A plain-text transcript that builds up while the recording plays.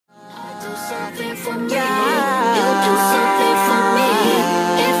something for me. You do something for me.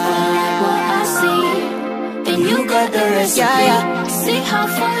 If I like what I see, then you got the recipe. See how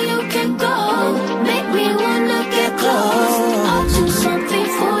far you can go. Make me wanna get close. I'll do something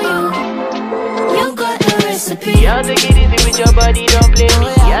for you. You got the recipe. Y'all take it easy with your body, don't play me.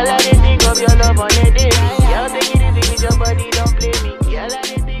 Y'all let it think of your love on a daily. Y'all take it easy with your body, don't play me. Y'all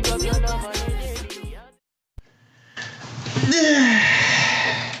let it think of your love on a daily.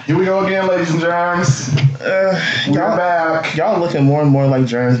 Here we go again, ladies and germs. Y'all back. Y'all looking more and more like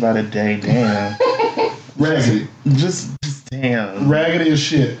germs by the day. Damn. Raggedy. Just damn. Raggedy as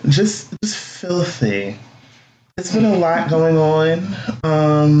shit. Just filthy. It's been a lot going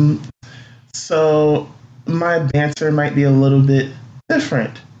on. So my banter might be a little bit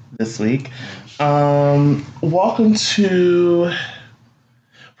different this week. Welcome to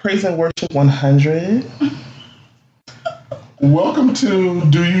Praise and Worship 100. Welcome to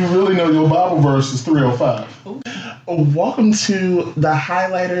Do You Really Know Your Bible Verses 305. Welcome to The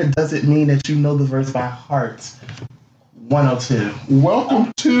Highlighter Doesn't Mean That You Know the Verse by Heart 102.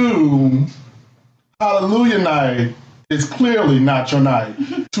 Welcome to Hallelujah Night. It's clearly not your night.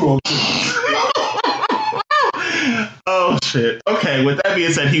 202. Oh shit. Okay, with that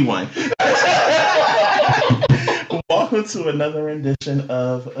being said, he won. Welcome to another rendition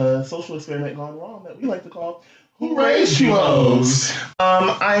of a social experiment gone wrong that we like to call Who Raised You Hoes?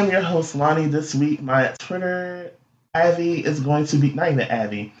 I am your host, Lonnie. This week, my Twitter Abby is going to be, not even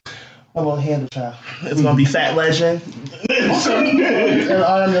Abby, my little handle child. It's going to be Fat Legend. And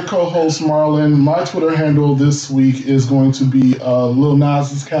I am your co-host, Marlon. My Twitter handle this week is going to be Lil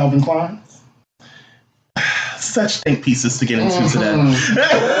Nas's Calvin Klein. Such think pieces to get into today.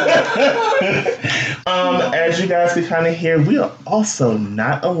 As you guys can kind of hear, we are also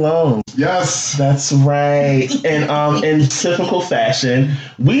not alone. Yes. That's right. And in typical fashion,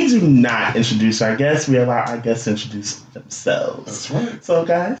 we do not introduce our guests. We allow our guests to introduce themselves. That's right. So,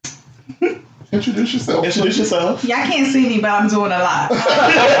 guys, introduce yourself. Introduce yourself. Y'all can't see me, but I'm doing a lot.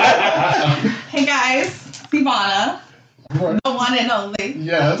 Hey guys, Ivana, Right. the one and only.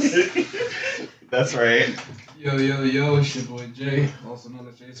 Yes. That's right. Yo, it's your boy Jay, also known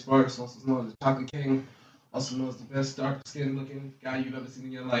as Jay Sparkz, also known as the Chocolate King, also known as the best dark skin looking guy you've ever seen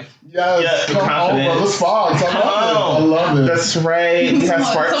in your life. Yes. Yeah, Come on, brother Sparkz. I love it. That's right. We have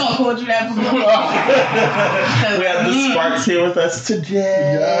Sparkz. Someone called you that before. We have the Sparkz here with us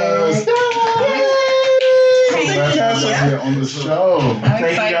today. Yes. Thank you guys for Here on the show.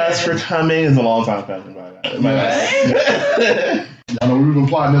 Thank you guys for coming. It's a long time coming, by the way. I know we've been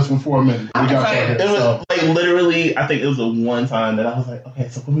plotting this one for a minute. We got you here. It was like literally, I think it was the one time that I was like, okay,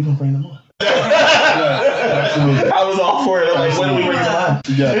 so when are we gonna bring them on? Absolutely. I was all for it. I'm like, when are we bringing them on?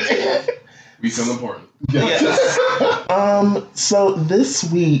 Yes. We feel important. Yes. So this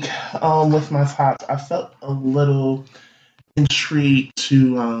week, with my tops, I felt a little intrigued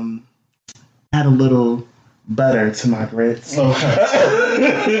to add a little butter to my grits.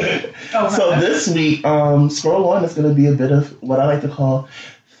 Okay. So this week, scroll one is going to be a bit of what I like to call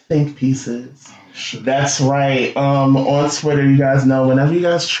think pieces. That's right. On Twitter, you guys know whenever you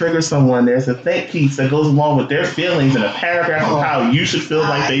guys trigger someone, there's a think piece that goes along with their feelings in a paragraph of how you should feel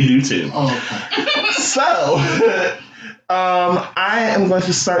like they do too. Okay. So, I am going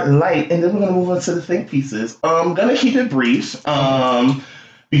to start light, and then we're going to move on to the think pieces. I'm going to keep it brief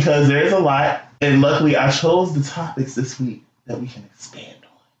because there's a lot, and luckily I chose the topics this week that we can expand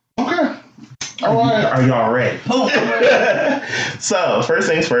on. Okay. All right. Are y'all ready? So, first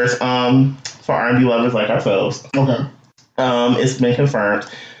things first, for R&B lovers like ourselves, Okay. it's been confirmed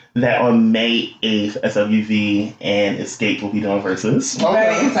that on May 8th, SWV and Escape will be doing verses.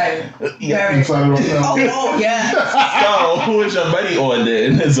 Very excited. Yeah. Very Excited about that? Oh, yeah. So, who is your buddy on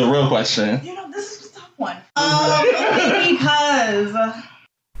then? Is a real question. You know, this is a tough one. Only because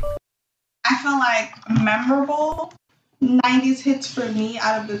I feel like memorable 90s hits for me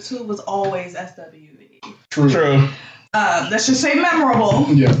out of the two was always SWV. True. Let's just say memorable.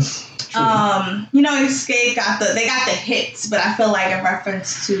 Yes. True. You know, Escape got the hits, but I feel like in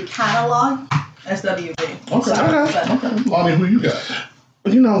reference to catalog, SWV. Okay. Lonnie, who you got?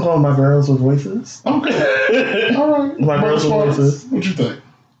 You know I'm going by girls with voices. Okay. All right. My girls with voices. What you think?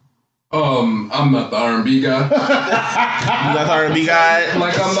 I'm not the R&B guy. You got the R&B guy?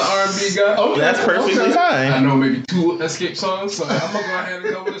 Like I'm the R&B guy. Okay. That's perfectly I fine. know maybe 2 Escape songs, so I'm gonna go ahead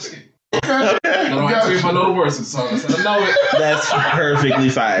and go with Escape. Okay. I don't have to if I know the words of the song, so I know it. That's perfectly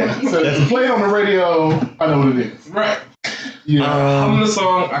fine. So if you play it on the radio, I know what it is. Right. Yeah. Hum the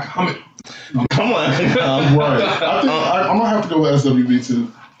song, I can hum it. Come on. Right. I think I'm gonna have to go with SWV too.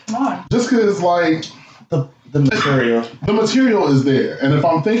 Come on. Just because, like, The material. The material is there. And if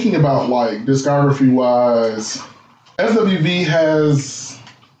I'm thinking about, like, discography-wise, SWV has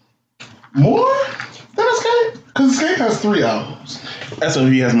more than Escape? Because Escape has 3 albums.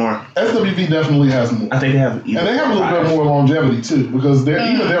 SWV has more. SWV definitely has more. I think they have And they have a little bit more longevity, too, because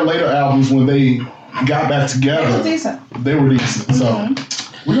even their later albums, when they got back together, they were decent. So,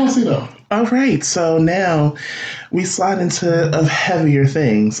 we're going to see, though. All right, so now we slide into heavier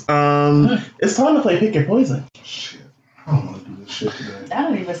things. It's time to play Pick Your Poison. Shit. I don't want to do this shit today. That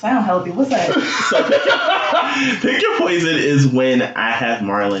don't even sound healthy. What's that? So Pick Your Poison is when I have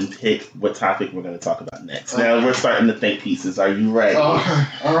Marlon pick what topic we're going to talk about next. Now we're starting to think pieces. Are you ready? Okay,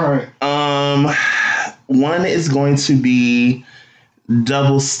 all right. One is going to be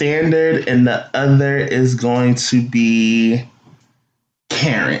double standard, and the other is going to be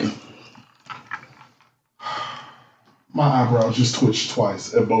Karen. My eyebrows just twitched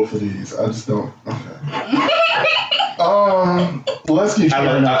twice at both of these. I just don't. Okay. Let's get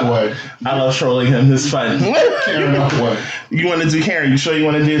Karen out the way. I love trolling him. It's fun. Karen out the way. You want to do Karen? You sure you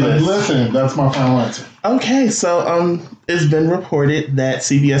want to do this? Listen, that's my final answer. Okay, so it's been reported that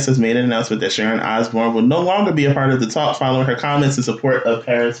CBS has made an announcement that Sharon Osbourne will no longer be a part of the talk following her comments in support of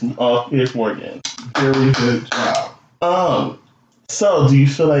Piers Morgan. Very good job. So, do you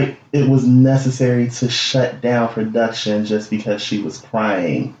feel like it was necessary to shut down production just because she was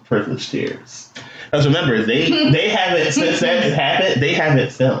crying privileged tears? Because remember, they haven't, since that happened, they haven't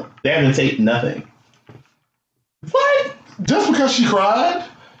filmed. They haven't taped nothing. What? Just because she cried?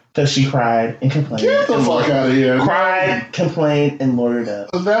 Because she cried and complained. Get the fuck out of here. Cried, complained, and lawyered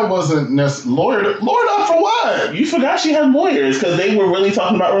up. That wasn't necessary. Lawyered up for what? You forgot she had lawyers because they were really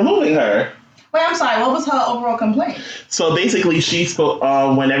talking about removing her. Wait, I'm sorry. What was her overall complaint? So basically, she spoke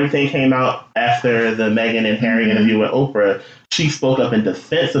when everything came out after the Meghan and Harry interview with Oprah. She spoke up in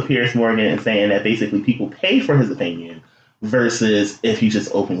defense of Piers Morgan and saying that basically people pay for his opinion versus if he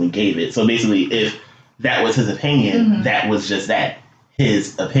just openly gave it. So basically, if that was his opinion, that was just that,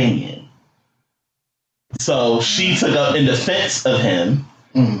 his opinion. So she took up in defense of him,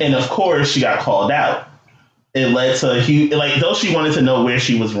 and of course, she got called out. It led to a huge, though she wanted to know where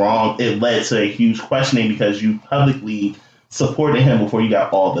she was wrong, it led to a huge questioning because you publicly supported him before you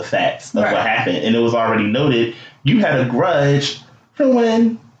got all the facts of what happened. And it was already noted you had a grudge from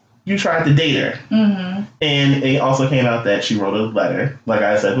when you tried to date her. And it also came out that she wrote a letter, like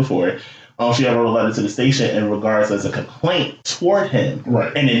I said before. She wrote a letter to the station in regards as a complaint toward him.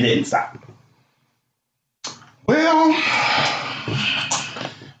 Right. And it didn't stop. Well,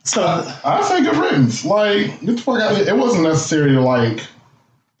 so I say good riddance. Like, get the fuck out of here. It wasn't necessary to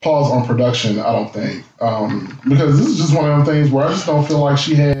pause on production, I don't think. Because this is just one of them things where I just don't feel like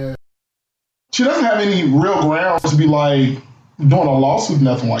she doesn't have any real grounds to be doing a lawsuit,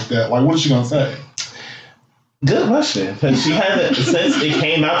 nothing like that. Like, what is she gonna say? Good question. Because she hasn't, since it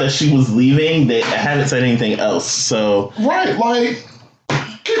came out that she was leaving, they haven't said anything else. So right,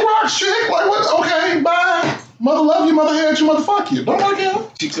 kick rocks, chick. Like, what? Okay, bye. Mother love you, mother hate you, mother fuck you. Don't like him.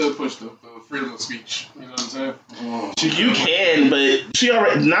 She could push the freedom of speech. You know what I'm saying? You can, but she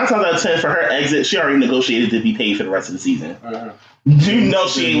already 9 times out of 10 for her exit, she already negotiated to be paid for the rest of the season. You know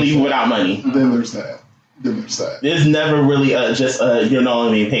she ain't leaving without money. Then there's that. There's never really you're not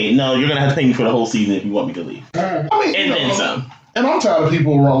only being paid. No, you're gonna have to pay me for the whole season if you want me to leave. I mean, and then some. And I'm tired of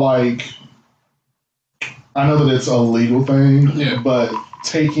people who are like, I know that it's a legal thing, but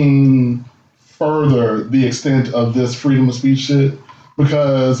taking further the extent of this freedom of speech shit,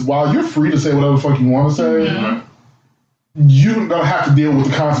 because while you're free to say whatever the fuck you want to say, you're gonna have to deal with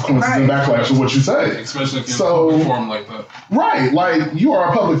the consequences and backlash of what you say. Especially if you're in a public forum like that. Right, like you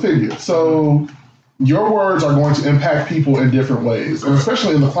are a public figure, so your words are going to impact people in different ways, and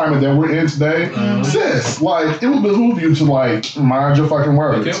especially in the climate that we're in today, sis, it would behoove you to mind your fucking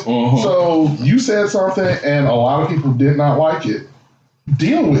words. So you said something, and a lot of people did not like it.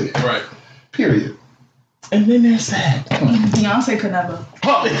 Deal with it. Right. Period. And then there's that. Beyonce could never.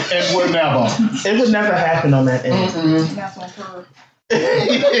 It would never. It would never happen on that end. That's on her.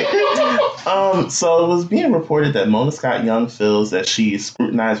 So it was being reported that Mona Scott Young feels that she is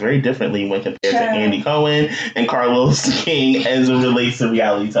scrutinized very differently when compared to Andy Cohen and Carlos King as it relates to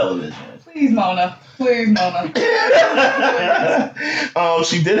reality television. Please, Mona.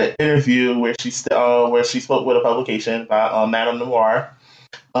 She did an interview where she spoke with a publication by Madame Noir.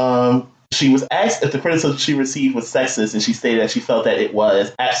 She was asked if the criticism she received was sexist, and she stated that she felt that it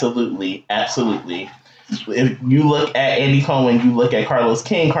was absolutely. If you look at Andy Cohen, you look at Carlos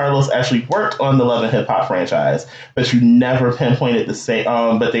King. Carlos actually worked on the Love and Hip Hop franchise, but you never pinpointed the same.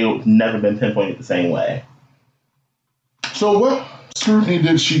 But they've never been pinpointed the same way. So what scrutiny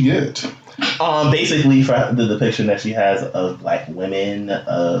did she get? Basically, for the depiction that she has of black women,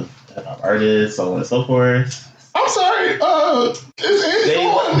 of hip-hop artists, so on and so forth. I'm sorry.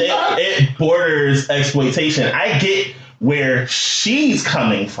 It borders exploitation. I get where she's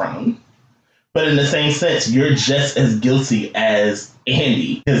coming from, but in the same sense, you're just as guilty as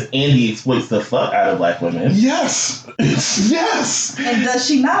Andy, because Andy exploits the fuck out of black women. Yes. Yes. And does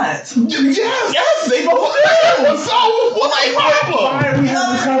she not? Yes. Yes, they both do. So what's the problem? Why are we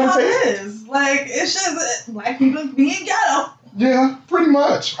having this conversation? Like, it's just black people being ghetto. Yeah, pretty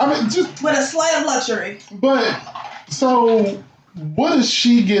much. I mean, just with a slight of luxury. But so, what is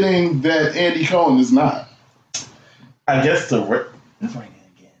she getting that Andy Cohen is not? I guess the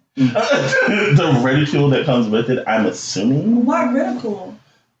ridicule that comes with it. I'm assuming. Why ridicule?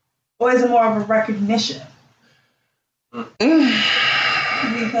 Or is it more of a recognition? Because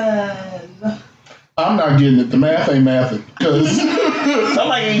I'm not getting it. The math ain't mathing. Because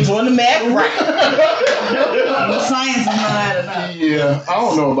somebody ain't doing the math right. The science is not adding up. Yeah, I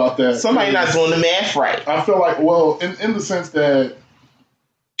don't know about that. Somebody not doing the math right. I feel like, well, in the sense that,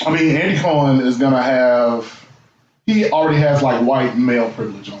 I mean, Andy Cohen is going to have, he already has like white male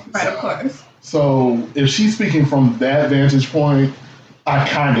privilege on his Right, side. of course. So if she's speaking from that vantage point, I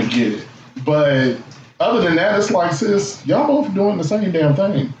kind of get it. But other than that, it's like, sis, y'all both doing the same damn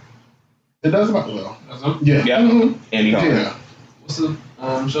thing. It doesn't matter. Well, yeah. Yeah. Mm-hmm. Andy Cohen. Yeah. What's the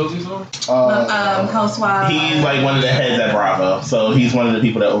shows he's on? Housewives. He's like one of the heads at Bravo, so he's one of the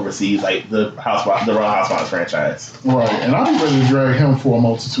people that oversees like the Real Housewives franchise. Right, and I'd be ready to drag him for a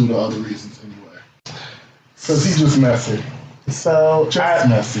multitude of other reasons anyway, because he's just messy. So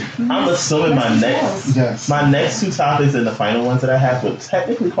messy. I'm assuming my next two topics and the final ones that I have would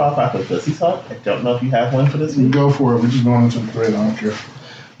technically qualify for pussy talk. I don't know if you have one for this week. Go for it. We're just going into the thread. I don't care.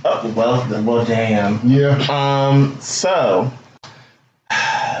 Oh well, damn. Yeah. So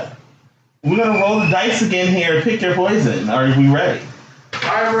we're gonna roll the dice again here. Pick your poison. Are we ready?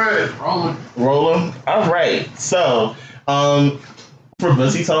 I'm ready. Roll them. All right. So, for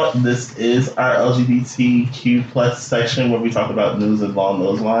Pussy Talk, this is our LGBTQ plus section where we talk about news along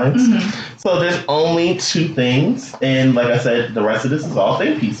those lines. Mm-hmm. So there's only two things, and like I said, the rest of this is all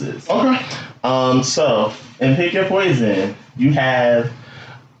think pieces. Okay. So in Pick Your Poison, you have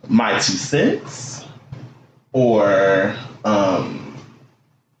my 2 cents, or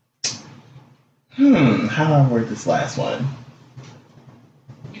how do I word this last one?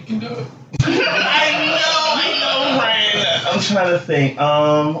 You can do it. I know, Ryan. I'm trying to think.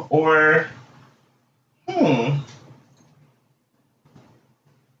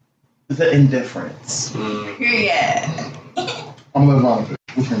 The indifference. Yeah. I'm gonna let Vonna pick.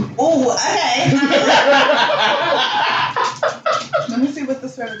 Oh, okay. Let me see what the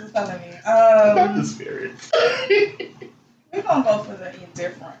spirit is telling me. Not the spirit. We're gonna go for the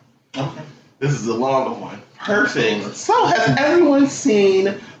indifferent. Okay. This is a longer one. Perfect. So, has everyone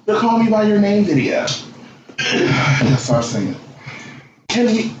seen the Call Me By Your Name video? Yes, I've seen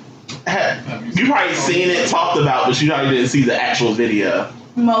it. You probably seen it talked about, but you probably didn't see the actual video.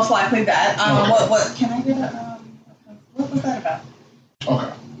 Most likely that. What can I get what was that about?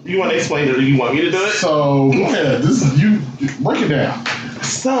 Okay. You want to explain it, or you want me to do it? So, yeah, this is you. Break it down.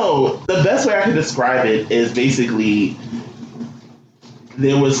 So, the best way I can describe it is basically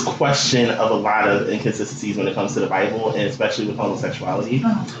there was question of a lot of inconsistencies when it comes to the Bible, and especially with homosexuality.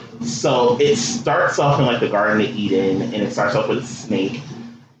 Oh. So it starts off in like the Garden of Eden, and it starts off with a snake,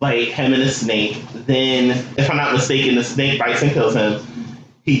 like him and a snake. Then, if I'm not mistaken, the snake bites and kills him.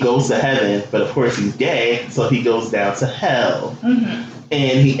 He goes to heaven, but of course he's gay, so he goes down to hell. Mm-hmm.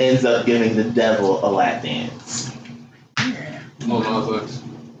 And he ends up giving the devil a lap dance.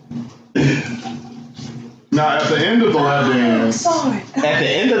 Now, at the end of the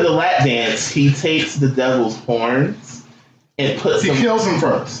lap dance, he takes the devil's horns and puts He kills him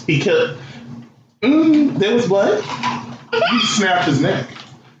first. He killed. There was blood. He snapped his neck.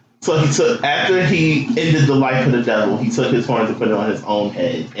 So after he ended the life of the devil, he took his horns and put it on his own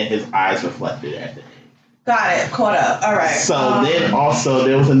head, and his eyes reflected at the end. Got it. Caught up. All right. So then also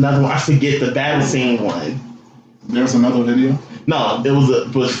there was another one. I forget the battle scene one. There's another video? No, it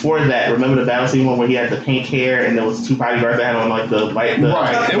was before that. Remember the battle scene one where he had the pink hair and there was 2 bodyguards that had on like the light.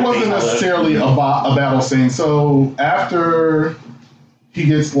 Right. It wasn't necessarily a battle scene. So after he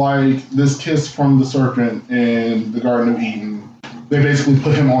gets like this kiss from the serpent in the Garden of Eden, they basically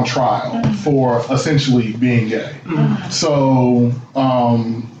put him on trial for essentially being gay. Mm-hmm. So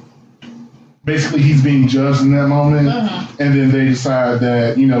basically he's being judged in that moment, and then they decide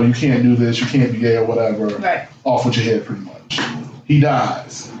that, you know, you can't do this, you can't be gay or whatever. Right. Off with your head, pretty much. He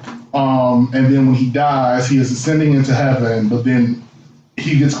dies. And then when he dies, he is ascending into heaven, but then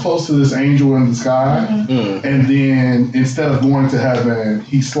he gets close to this angel in the sky, and then instead of going to heaven,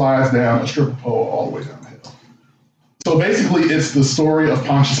 he slides down a stripper pole all the way down the hill. So basically, it's the story of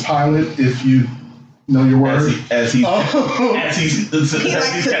Pontius Pilate. If you know your word, as he's catching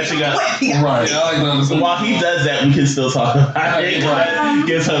up, right? So while he does that, we can still talk about it. Right.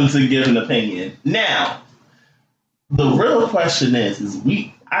 Get him to give an opinion. Now, the real question is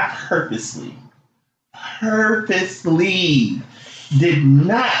I purposely did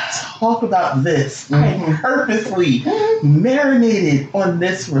not talk about this. I purposely marinated on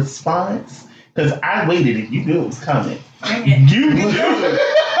this response because I waited and you knew it was coming. You knew it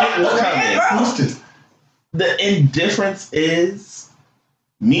was coming. The indifference is,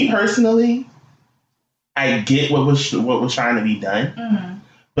 me personally, I get what was trying to be done,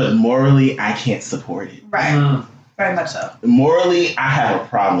 but morally, I can't support it. Right. Very much so. Morally, I have a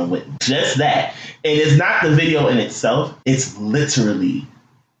problem with just that. And it's not the video in itself. It's literally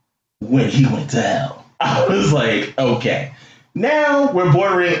when he went to hell. I was like, okay. Now we're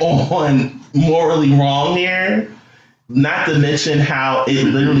bordering on morally wrong here. Not to mention how it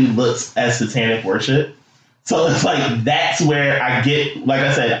literally looks as satanic worship. So it's like, that's where I get, like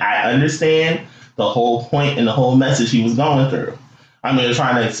I said, I understand the whole point and the whole message he was going through.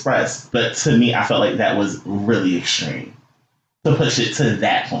 Trying to express. But to me, I felt like that was really extreme to push it to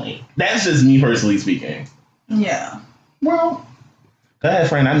that point. That's just me personally speaking. Yeah. Well, go ahead,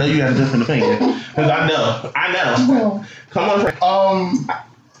 friend. I know you have a different opinion. Because I know. Well, come on, friend.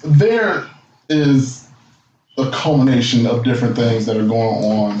 There is a culmination of different things that are going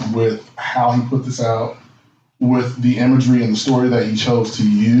on with how he put this out, with the imagery and the story that he chose to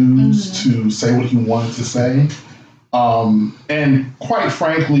use to say what he wanted to say. And quite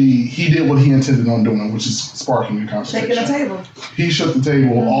frankly, he did what he intended on doing, which is sparking a conversation. Shaking the table. He shook the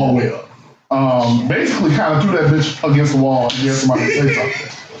table all the way up. Basically kind of threw that bitch against the wall and get somebody to say something.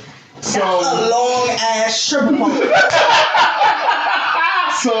 That's a long ass stripper pole.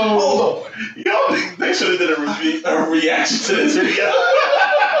 So, you don't think they should have did a reaction to this video?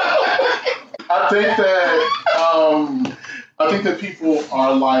 I think that people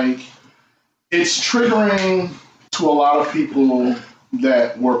are like, it's triggering to a lot of people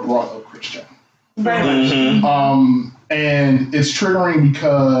that were brought up Christian. Very much. And it's triggering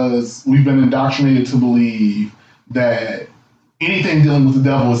because we've been indoctrinated to believe that anything dealing with the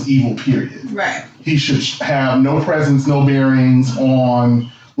devil is evil, period. Right. He should have no presence, no bearings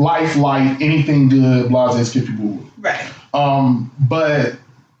on life, anything good, blase, skippy boo. Right. But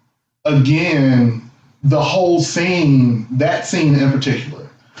again, the whole scene, that scene in particular,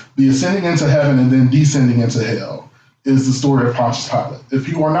 the ascending into heaven and then descending into hell, is the story of Pontius Pilate. If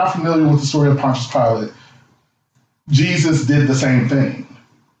you are not familiar with the story of Pontius Pilate, Jesus did the same thing.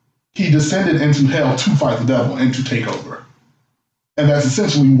 He descended into hell to fight the devil and to take over. And that's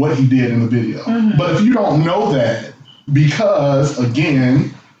essentially what he did in the video. But if you don't know that, because,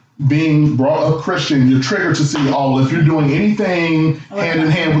 again, being brought up Christian, you're triggered to see, if you're doing anything hand in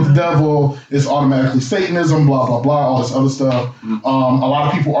hand with the devil, it's automatically Satanism, blah, blah, blah, all this other stuff. A lot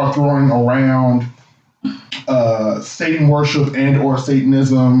of people are throwing around Satan worship and or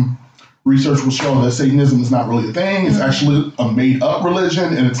Satanism. Research will show that Satanism is not really a thing. It's actually a made-up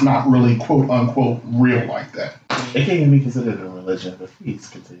religion, and it's not really, quote-unquote, real like that. It can't even be considered a religion, but please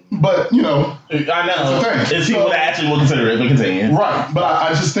continue. But, I know. It's people that actually will consider it, but continue. Right. But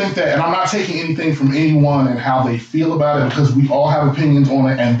I just think that, and I'm not taking anything from anyone and how they feel about it, because we all have opinions on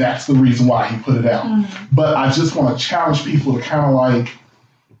it, and that's the reason why he put it out. But I just want to challenge people to kind of like,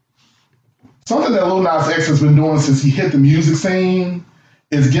 something that Lil Nas X has been doing since he hit the music scene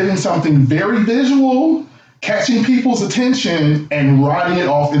is getting something very visual, catching people's attention, and riding it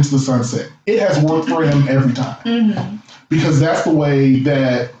off into the sunset. It has worked for him every time. Because that's the way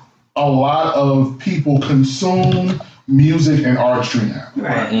that a lot of people consume music and artistry now.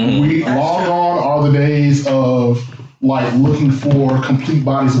 Right. We long gone are the days of like looking for complete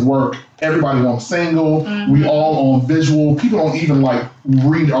bodies of work. Everybody wants single. We all on visual. People don't even like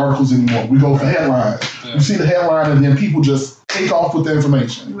read articles anymore. We go for headlines. You see the headline and then people just take off with the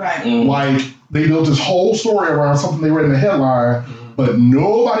information. Right. Like they built this whole story around something they read in the headline, but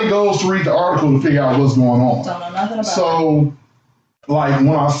nobody goes to read the article to figure out what's going on. Don't know nothing about it. So, like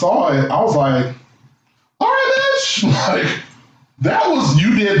when I saw it, I was like, all right, bitch. Like,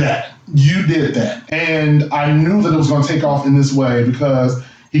 you did that. You did that. And I knew that it was going to take off in this way because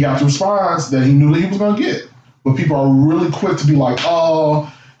he got the response that he knew that he was going to get. But people are really quick to be like,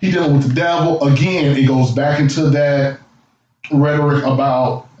 oh, he dealing with the devil. Again, it goes back into that rhetoric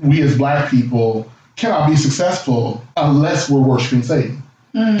about we as black people cannot be successful unless we're worshiping Satan.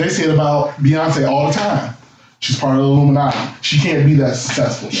 They say it about Beyonce all the time. She's part of the Illuminati. She can't be that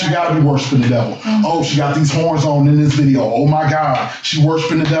successful. She gotta be worshiping the devil. Oh, she got these horns on in this video. Oh my God, she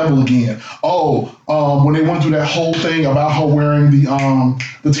worshiping the devil again. Oh, when they went through that whole thing about her wearing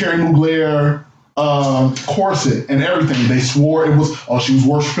the Terry Mugler corset and everything, they swore it was, she was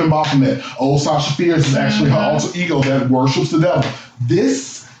worshiping Baphomet. Oh, Sasha Fierce is actually her alter ego that worships the devil.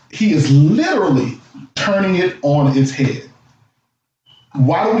 He is literally turning it on its head.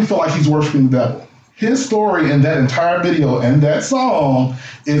 Why do we feel like he's worshiping the devil? His story in that entire video and that song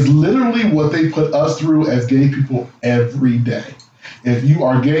is literally what they put us through as gay people every day. If you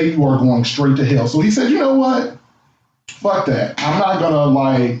are gay, you are going straight to hell. So he said, you know what? Fuck that. I'm not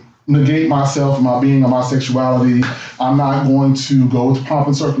gonna negate myself and my being and my sexuality. I'm not going to go with the pomp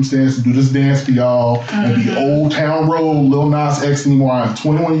and circumstance and do this dance for y'all and be Old Town Road Lil Nas X anymore. I'm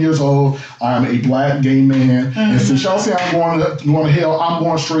 21 years old. I'm a black gay man. And since y'all say I'm going to hell, I'm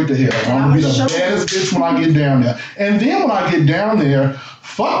going straight to hell. I'm going to be the baddest bitch when I get down there. And then when I get down there,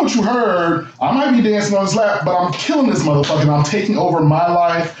 fuck what you heard. I might be dancing on his lap, but I'm killing this motherfucker and I'm taking over my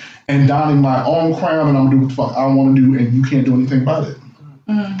life and donning my own crown and I'm going to do what the fuck I want to do and you can't do anything about it.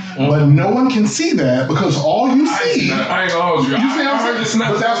 But no one can see that because all you see. I ain't gonna hold you. I heard this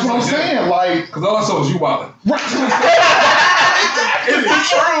snap. But that's what I'm saying. Because all I saw was you wilding. Right. It's the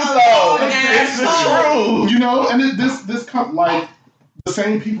truth, though. It's the truth. You know, and this come like the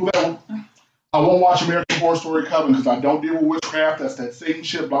same people that I won't watch American Horror Story Coven because I don't deal with witchcraft. That's that Satan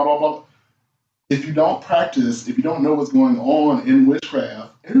shit. Blah blah blah. If you don't practice, if you don't know what's going on in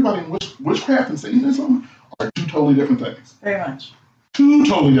witchcraft, everybody in witchcraft and Satanism are two totally different things. Very much. Two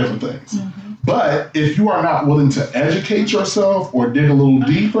totally different things. But if you are not willing to educate yourself or dig a little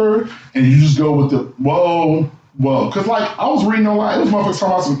deeper and you just go with the whoa, because like I was reading online, it was motherfuckers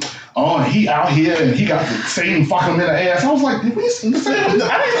talking about and he out here and he got the Satan fucking him in the ass. I was like, did we see the same? I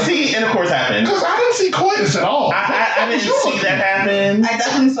didn't see intercourse happen. Because I didn't see coitus at all. I didn't see that happen. I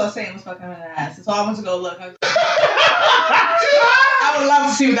definitely saw Satan was fucking him in the ass, so I went to go look. I would love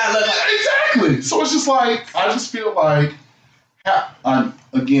to see what that looked like. Exactly. So it's just like, I just feel like,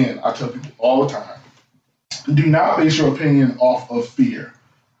 I tell people all the time, do not base your opinion off of fear.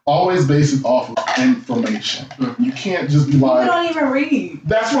 Always base it off of information. You can't just be like... You don't even read.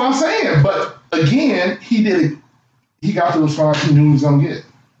 That's what I'm saying. But again, he did it. He got the response he knew he was going to get.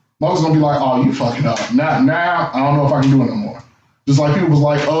 Mother's going to be like, oh, you fucking up. Now, I don't know if I can do it no more. Just like people was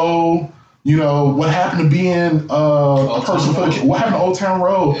like, oh, you know, what happened to being a person for the kid? What happened to Old Town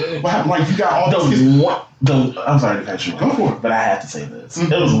Road? What happened? Like, you got all those... I'm sorry to cut you off. Go for it. But I have to say this.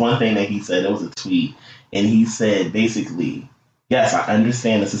 There was one thing that he said. It was a tweet. And he said, basically, yes, I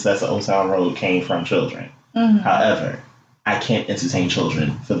understand the success of Old Town Road came from children. However, I can't entertain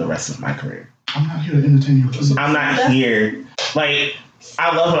children for the rest of my career. I'm not here to entertain you. I'm not here. Like,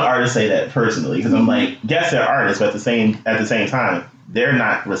 I love when artists say that personally. Because I'm like, yes, they're artists. But at the same time, they're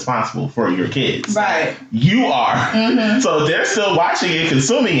not responsible for your kids. Right. You are. So if they're still watching it,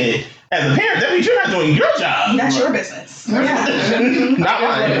 consuming it, as a parent, that means you're not doing your job. That's your business. Yeah. Not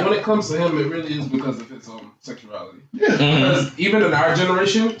mine. When it comes to him, it really is because of his sexuality. Yeah. Because even in our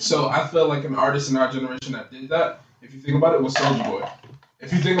generation, so I feel like an artist in our generation that did that, if you think about it, was Soulja Boy.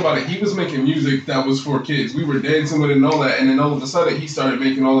 If you think about it, he was making music that was for kids. We were dancing with it and all that, and then all of a sudden he started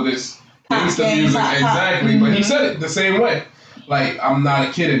making all of this gangsta music. Exactly. But he said it the same way. Like, I'm not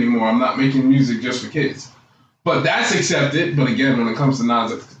a kid anymore. I'm not making music just for kids. But that's accepted. But again, when it comes to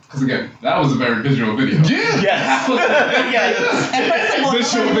Nas, because again, that was a very visual video. Yeah. Yes. And first of all,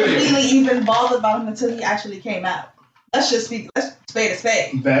 Visual I video. wasn't really even bothered about him until he actually came out. Let's spade a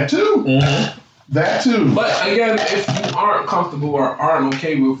spade. That too. That too. But again, if you aren't comfortable or aren't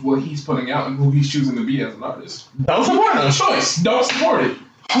okay with what he's putting out and who he's choosing to be as an artist, Don't support him. choice. Don't support it.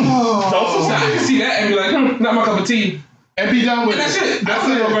 Oh. So I can see that and be like, not my cup of tea. And be done with And that's it. it. That's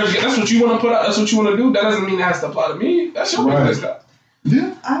what you want to put out. That's what you want to do. That doesn't mean it has to apply to me. That's your business, guy.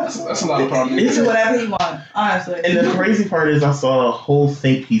 Yeah. That's a lot of problems. You can do whatever you want, honestly. And the crazy part is I saw whole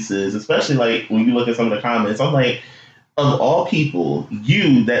think pieces, especially like when you look at some of the comments, I'm like, of all people,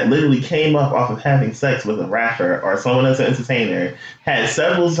 you that literally came up off of having sex with a rapper or someone that's an entertainer, had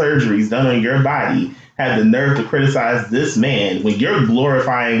several surgeries done on your body, had the nerve to criticize this man when you're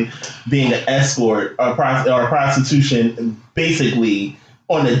glorifying being an escort or prostitution basically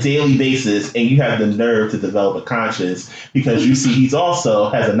on a daily basis, and you have the nerve to develop a conscience because you see he's also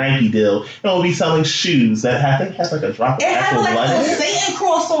has a Nike deal and will be selling shoes that I think has like a drop of It had actual like blood. a Satan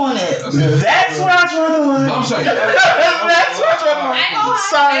cross on it. That's what I'm trying to learn. I'm sorry. That's what I'm trying to learn. I ain't gonna lie.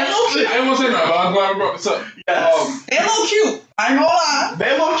 Sorry. I ain't gonna say nothing, but I'm glad we brought this up. Yes. They a little cute. I ain't gonna lie.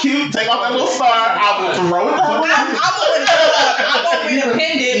 They look cute. Take off that little star. I will throw it. I won't not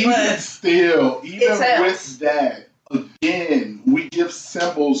independent, but still, even it sells. with that, again, we give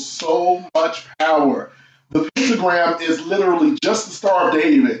symbols so much power. The pentagram is literally just the Star of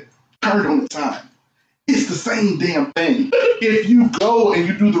David turned on its side. It's the same damn thing. If you go and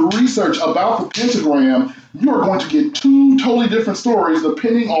you do the research about the pentagram, you are going to get two totally different stories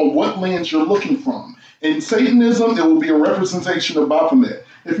depending on what lens you're looking from. In Satanism, it will be a representation of Baphomet.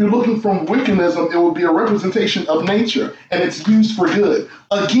 If you're looking from Wiccanism, it will be a representation of nature, and it's used for good.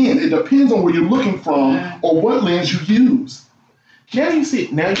 Again, it depends on where you're looking from or what lens you use. Now you see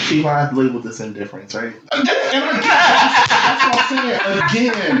why I labeled this indifference, right? And again, that's what I'm saying.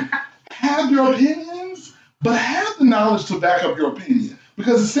 Again, have your opinions, but have the knowledge to back up your opinion.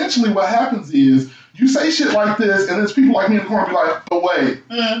 Because essentially what happens is, you say shit like this, and there's people like me in the corner be like, but wait,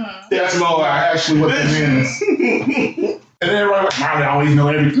 that's not actually what that means. And then everybody like, I always know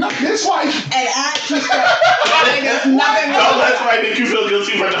everything. No, it's like... And actually, there's nothing wrong. That's why I make you feel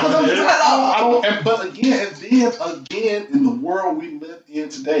guilty for that. But again, in the world we live in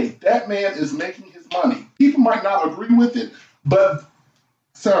today, that man is making his money. People might not agree with it, but,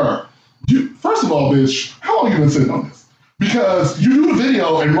 sir, first of all, bitch, how long you been sitting on this? Because you do the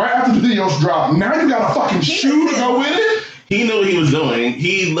video, and right after the video's dropped, now you got a fucking shoe to go with it? He knew what he was doing.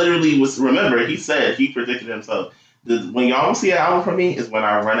 He literally was, remember, he predicted himself. When y'all will see an album from me is when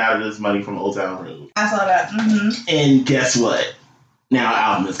I run out of this money from Old Town Road. I saw that. Mm-hmm. And guess what? Now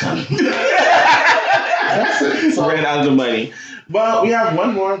album is coming. That's it. So ran out of the money. Well, we have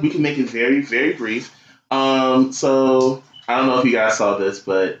one more. We can make it very, very brief. So I don't know if you guys saw this,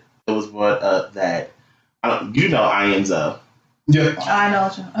 but it was brought up that you know I am Zoe. Yeah. I know,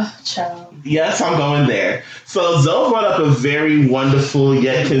 child. Yes, I'm going there. So Zoe brought up a very wonderful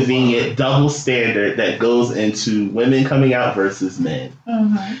yet convenient double standard that goes into women coming out versus men.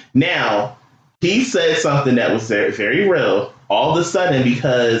 Mm-hmm. Now, he said something that was very, very real. All of a sudden,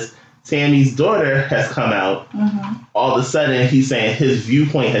 because Tammy's daughter has come out, all of a sudden he's saying his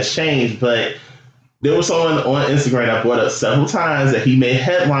viewpoint has changed, but there was someone on Instagram that brought up several times that he made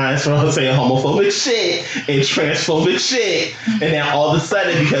headlines for saying homophobic shit and transphobic shit. And now all of a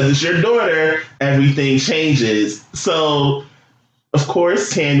sudden, because it's your daughter, everything changes. So, of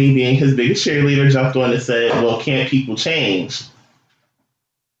course, Tammy, being his biggest cheerleader, jumped on and said, well, can't people change?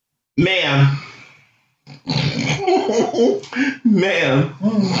 Ma'am. Ma'am.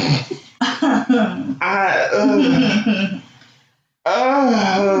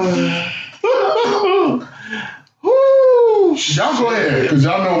 Y'all go ahead, because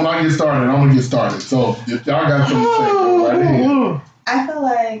y'all know when I get started, I'm going to get started. So if y'all got something to say, go right ahead. I feel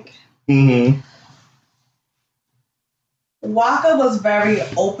like Waka was very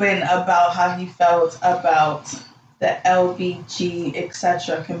open about how he felt about the LBG,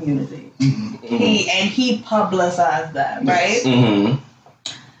 etc. community. He publicized that, right?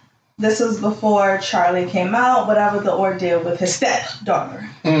 This was before Charlie came out, whatever the ordeal with his stepdaughter.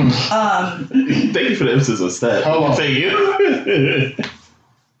 Thank you for the emphasis on step. Thank you.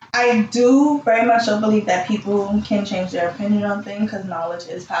 I do very much believe that people can change their opinion on things because knowledge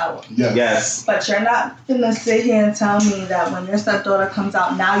is power. Yes. But you're not going to sit here and tell me that when your stepdaughter comes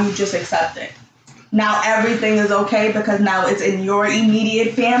out, now you just accept it. Now everything is okay because now it's in your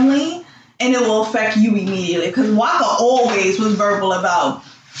immediate family and it will affect you immediately. Because Waka always was verbal about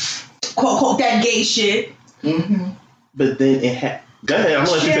quote, quote, that gay shit. But then it had... Go ahead, I'm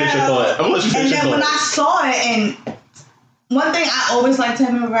going to let you finish your thought. And then when I saw it, and one thing I always liked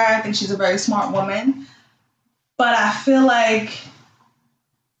Tammy McGrath, I think she's a very smart woman, but I feel like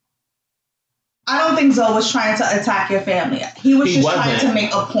I don't think Zoe was trying to attack your family. He was just trying to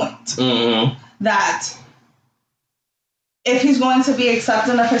make a point that if he's going to be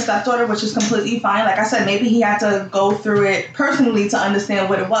accepting of his stepdaughter, which is completely fine, like I said, maybe he had to go through it personally to understand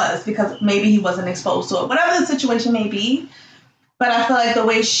what it was because maybe he wasn't exposed to it. Whatever the situation may be. But I feel like the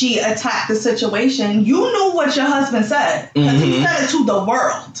way she attacked the situation, you knew what your husband said. Because he said it to the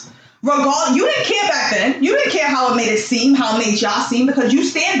world. Regardless, you didn't care back then. You didn't care how it made it seem, how it made y'all seem, because you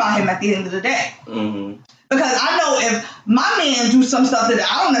stand by him at the end of the day. Because I know if my man do some stuff that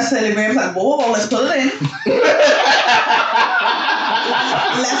I don't necessarily agree with, it's like, whoa, let's put it in.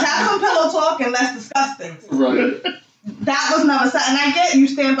 Let's have some pillow talk and let's discuss things. Right. That was never said. And I get you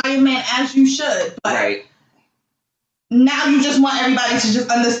stand by your man as you should. But now you just want everybody to just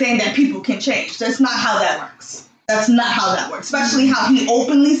understand that people can change. That's not how that works. That's not how that works. Especially how he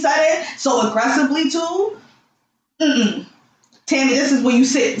openly said it so aggressively too. Tammy, this is where you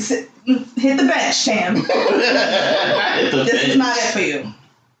sit. Hit the bench, Tam. This is not it for you.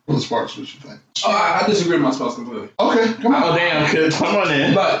 Well, Sparkz, what you think? Oh, I disagree with my spouse completely. Okay, come on. Oh, damn. Come on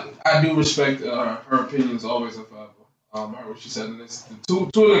in. But I do respect her opinions always available. I heard what you said. And it's,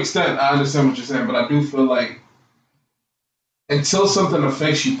 to an extent, I understand what you're saying, but I do feel like until something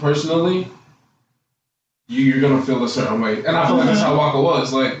affects you personally, you're gonna feel a certain way. And I feel like that's how Waka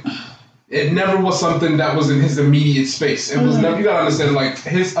was. Like, it never was something that was in his immediate space. It was never. You gotta understand, like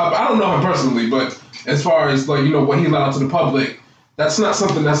his. I don't know him personally, but as far as like what he let out to the public, that's not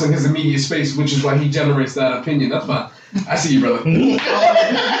something that's in his immediate space, which is why he generates that opinion. That's fine. I see you, brother.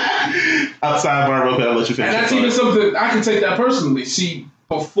 Outside bar, real quick, I'll let you finish. And that's even something I can take that personally. See,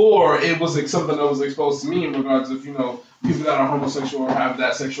 before it was like something that was exposed to me in regards of people that are homosexual or have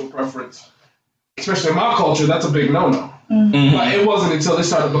that sexual preference. Especially in my culture, that's a big no-no. But it wasn't until it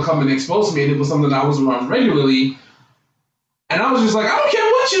started becoming exposed to me, and it was something I was around regularly, and I was just like, I don't care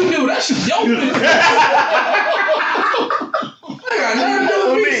what you do, that's just your business. I got nothing to do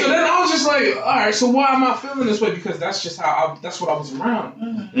with me. So then I was just like, all right, so why am I feeling this way? Because that's just that's what I was around.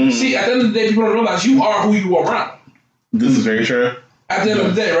 See, at the end of the day, people don't realize you are who you are around. This is very true. At the end of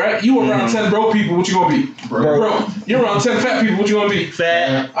the day, right? You around 10 broke people, what you gonna be? Bro. You're around 10 fat people, what you gonna be?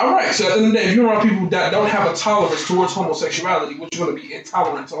 Fat. Alright, so at the end of the day, if you're around people that don't have a tolerance towards homosexuality, what you gonna be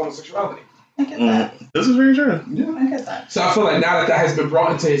intolerant to homosexuality? I get that. This is very true. Yeah, I get that. So I feel like now that has been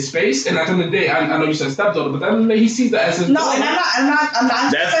brought into his space, and at the end of the day, I know you said stepdaughter, but at the end of the day, he sees that as his No, daughter. and I'm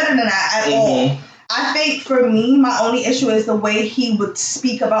not defending that at all. I think for me, my only issue is the way he would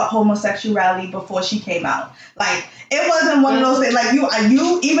speak about homosexuality before she came out. Like, it wasn't one of those things. Like, you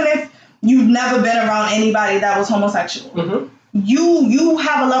even if you've never been around anybody that was homosexual, you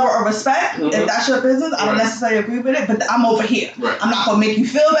have a level of respect. If that's your business, I don't necessarily agree with it, but I'm over here. I'm not going to make you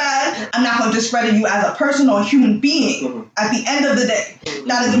feel bad. I'm not going to discredit you as a person or a human being. At the end of the day,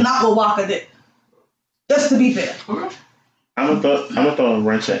 that is not what Waka did. Just to be fair. I'm gonna throw a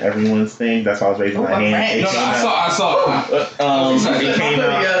wrench at everyone's thing. That's why I was raising my hand. I saw. It came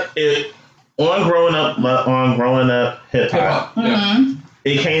out on growing up hip hop.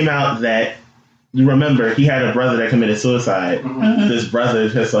 It came out that you remember he had a brother that committed suicide. This brother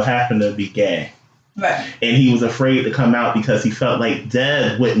just so happened to be gay. Right. And he was afraid to come out because he felt like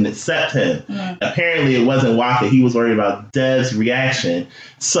Dev wouldn't accept him. Apparently it wasn't Waka. He was worried about Dev's reaction.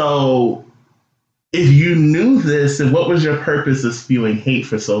 So if you knew this, then what was your purpose of spewing hate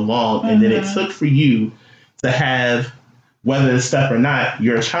for so long? And then it took for you to have, whether it's step or not,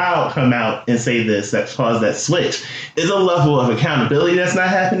 your child come out and say this, that caused that switch. Is a level of accountability that's not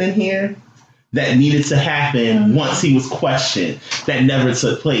happening here that needed to happen once he was questioned that never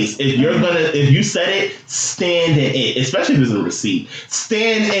took place. If you said it, stand in it, especially if it's a receipt.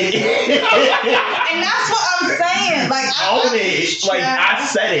 Stand in it. And that's what I'm saying. Like, I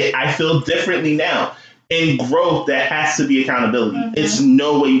said it. I feel differently now. In growth, that has to be accountability. It's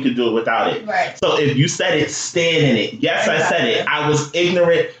no way you can do it without it. Right. So if you said it, stand in it. Yes, exactly. I said it. I was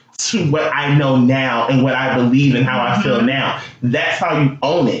ignorant to what I know now and what I believe and how I feel now. That's how you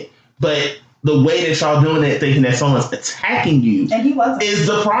own it. But the way that y'all doing it, thinking that someone's attacking you, and he wasn't, is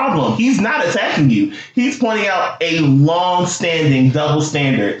the problem. He's not attacking you. He's pointing out a long-standing double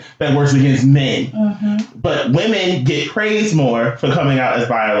standard that works against men. But women get praised more for coming out as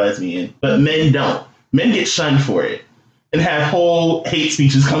bi or lesbian, but men don't. Men get shunned for it and have whole hate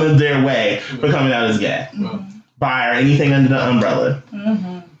speeches coming their way for coming out as gay, bi, or anything under the umbrella.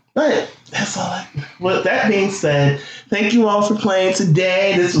 But that's all. With that being said, thank you all for playing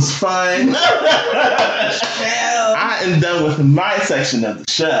today. This was fun. I am done with my section of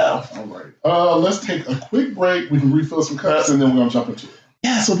the show. All right. Let's take a quick break. We can refill some cups, and then we're going to jump into it.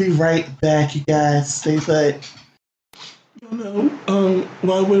 Yes, we'll be right back, you guys. Stay put.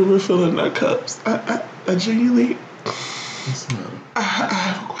 While we're refilling our cups, I genuinely... What's the matter? I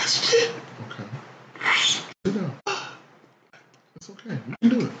have a question. Okay. Sit down. It's okay. You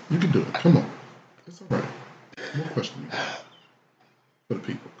can do it. You can do it. Come on. It's all right. More question for the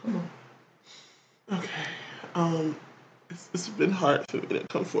people. Come on. Okay. It's been hard for me to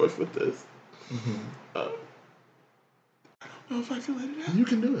come forth with this. I don't know if I can let it out. You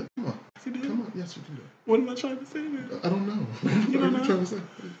can do it. Come on. I can do it. Come on. Yes, you can do it. What am I trying to say now? I don't know. You don't know? Trying to say?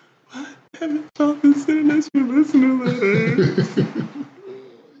 What? Haven't y'all been sending us your listener letters?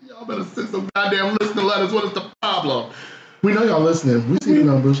 Y'all better send some goddamn listener letters. What is the problem? We know y'all listening. We see the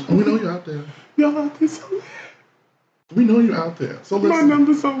numbers, and we know you're out there. Y'all out there somewhere. We know you're out there. So listen. My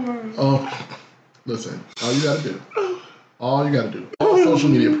number's so low. Oh, listen. All you gotta do. All social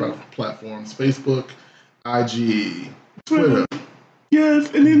media platforms: Facebook, IG, Twitter.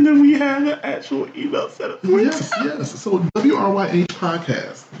 Yes, and then we have an actual email set up. Yes. So WRYH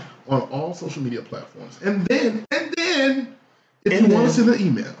Podcast on all social media platforms, and then if you want to send an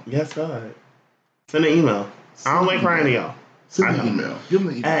email, yes, God, send an email. I don't like crying to y'all. Send an email. Give them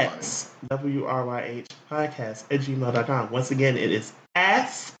the email. At WRYHpodcast@gmail.com. Once again, it is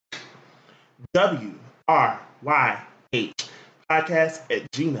ask WRYH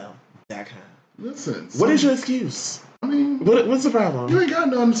podcast@gmail.com. Listen. What is your excuse? I mean, what's the problem? You ain't got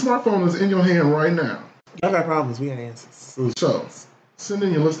none. The smartphone is in your hand right now. Y'all got problems. We got answers. So, send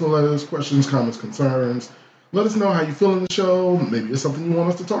in your listener letters, questions, comments, concerns. Let us know how you feel in the show. Maybe it's something you want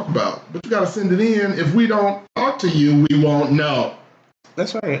us to talk about. But you got to send it in. If we don't talk to you, we won't know.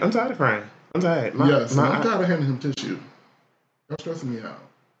 That's right. I'm tired of crying. I'm tired. I'm tired of handing him tissue. Y'all stressing me out.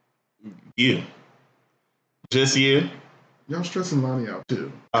 You. Just you? Y'all stressing Lonnie out, too.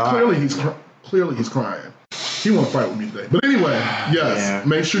 Clearly he's crying. He won't fight with me today. But anyway, yes,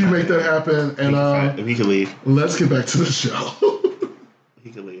 make sure you make that happen. And he can leave. Let's get back to the show. He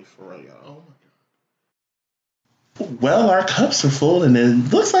can leave for real, y'all. Oh my God. Well, our cups are full, and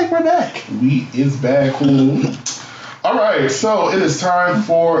it looks like we're back. We is back. All right, so it is time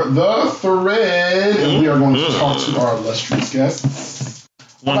for the thread, and we are going to talk to our illustrious guests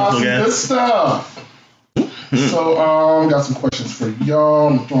about some good stuff. So, got some questions for y'all.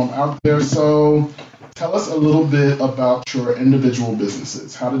 I'm throwing them out there. So, tell us a little bit about your individual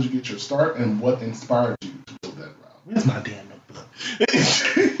businesses. How did you get your start, and what inspired you to build that route? Where's my damn notebook?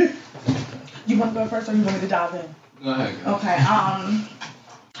 You want to go first, or you want me to dive in? Go ahead. Okay.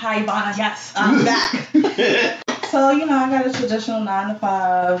 Hi, Ivana. Yes, I'm back. So, I got a traditional 9 to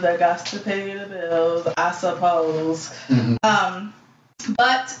 5 that got to pay the bills, I suppose. Mm-hmm.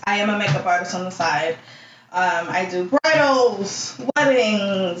 But I am a makeup artist on the side. I do bridals,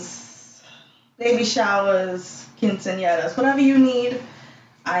 weddings, baby showers, quinceañeras, whatever you need.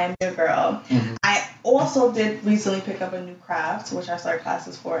 I am your girl. Mm-hmm. I also did recently pick up a new craft, which I start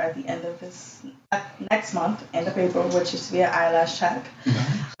classes for at the end of this next month, end of April, which is to be an eyelash check.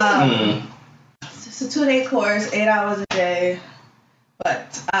 It's a 2-day course, 8 hours a day.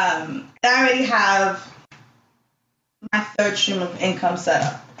 But I already have my third stream of income set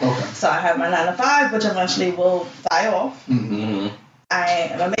up. Okay. So I have my 9 to 5, which eventually will die off. Mm-hmm. I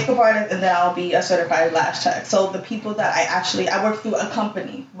am a makeup artist, and then I'll be a certified lash tech. So the people that I work through a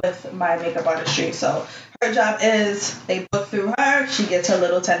company with my makeup artistry. So her job is they book through her, she gets her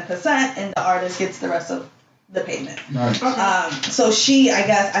little 10%, and the artist gets the rest of the payment. Nice. So I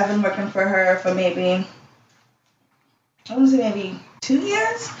guess I've been working for her for maybe 2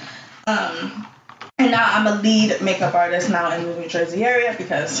 years. And now I'm a lead makeup artist now in the New Jersey area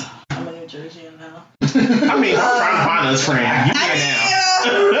because I'm a New Jerseyan now. I mean, I'm trying to find us, friend. You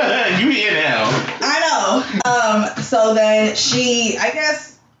here now. You here now. I know. So then I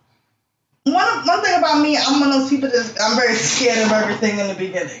guess, one thing about me, I'm one of those people I'm very scared of everything in the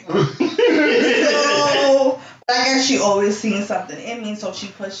beginning. So, I guess she always seen something in me, so she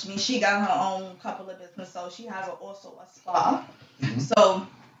pushed me. She got her own couple of businesses, so she has also a spa. Mm-hmm. So,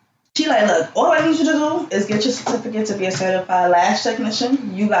 she like, look, all I need you to do is get your certificate to be a certified lash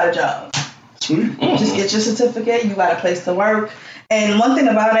technician. You got a job. Sweet. Just get your certificate. You got a place to work. And one thing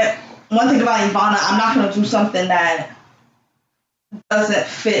about Ivana, I'm not going to do something that doesn't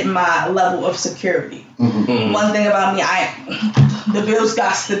fit my level of security. Mm-hmm. One thing about me, the bills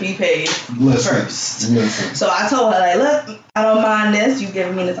got to be paid first. Listen. So I told her, like, look, I don't mind this. You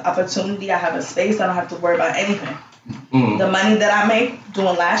giving me this opportunity. I have a space. I don't have to worry about anything. Mm. The money that I make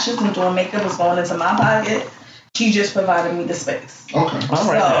doing lashes and doing makeup is going into my pocket. She just provided me the space. Okay. All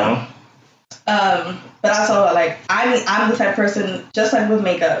right now. But I told her, like, I'm the type of person, just like with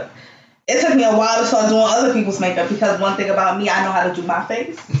makeup, it took me a while to start doing other people's makeup because one thing about me, I know how to do my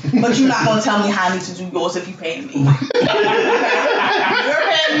face, but you're not going to tell me how I need to do yours if you're paying me. You're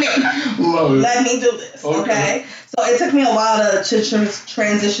paying me. Love it. Let me do this, okay? So it took me a while to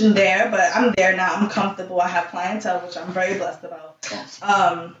transition there, but I'm there now. I'm comfortable. I have clientele, which I'm very blessed about.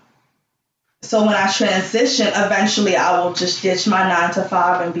 Awesome. So when I transition, eventually I will just ditch my 9 to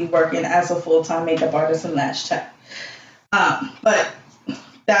 5 and be working as a full-time makeup artist and lash tech. But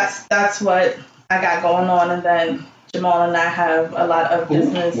that's what I got going on, and then Jamal and I have a lot of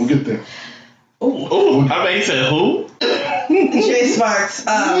business. We'll get there. Ooh, I mean, you said who? J Sparkz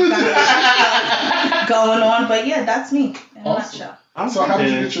going on, but yeah, that's me in a nutshell. So how did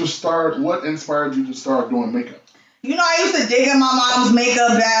you get your start? What inspired you to start doing makeup? I used to dig in my mom's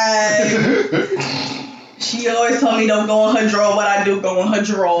makeup bag. She always told me don't go in her drawer. What I do, go in her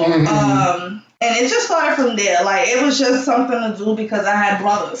drawer. Mm-hmm. And it just started from there. Like, it was just something to do because I had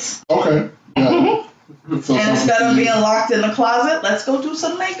brothers. Okay. Yeah. So and instead of being locked in the closet, let's go do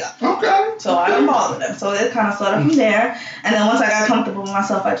some makeup. Okay. So I didn't bother them. So it kind of started from there. And then once I got comfortable with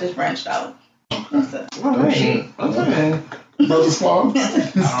myself, I just branched out. Okay. That's it. All right. Okay. Brother Sparkz? I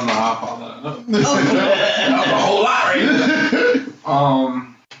don't know how I follow that. That was a whole lot right there.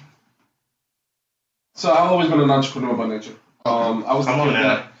 So I've always been an entrepreneur by nature. I was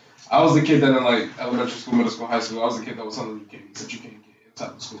the kid that in like elementary school, middle school, high school, I was the kid that was something you can't get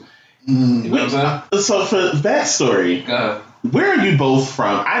inside the school. You know what I'm saying? So for backstory, where are you both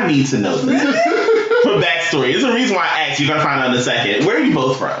from? I need to know this. For backstory, there's a reason why I asked. You're gonna find out in a second. Where are you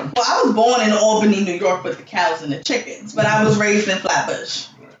both from? Well, I was born in Albany, New York, with the cows and the chickens, but I was raised in Flatbush.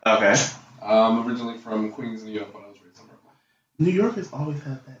 Okay. I'm originally from Queens, New York, but I was raised in Brooklyn. New Yorkers always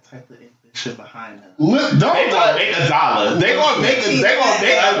have that type of ambition behind them. Don't they gonna make $1. They gonna make $1.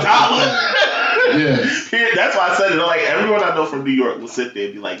 Yeah. That's why I said it. Like everyone I know from New York will sit there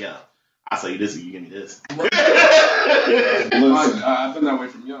and be like, "Yo, I'll sell you this and you give me this." I've been that way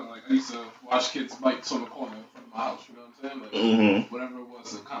from young. Like I used to watch kids bikes on the corner in front of my house. You know what I'm saying? Like whatever it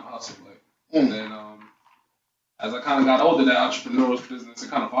was, a kind of hustle. Like, and then as I kind of got older, that entrepreneurial business it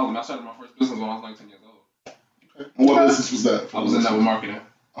kind of followed me. I started my first business when I was 19 years old. Okay. What business was that? I was in network marketing.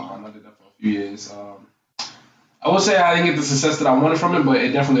 I did that for a few years. I would say I didn't get the success that I wanted from it, but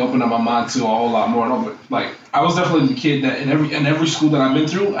it definitely opened up my mind to a whole lot more. Like I was definitely the kid that in every school that I've been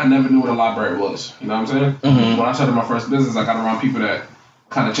through, I never knew what a library was. You know what I'm saying? When I started my first business, I got around people that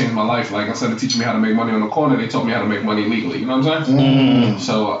kind of changed my life. Like instead of teaching me how to make money on the corner, they taught me how to make money legally. You know what I'm saying?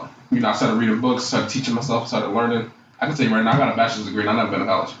 So I started reading books, started teaching myself, started learning. I can tell you right now, I got a bachelor's degree and I've never been to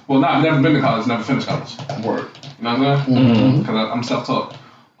college. Well, no, I've never been to college, never finished college. Word. You know what I'm saying? Because I'm self-taught.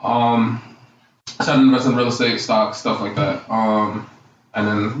 Started investing in real estate, stocks, stuff like that. And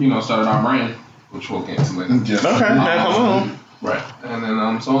then, started our brand, which we'll get into later. Yeah. Okay, come on. Right. And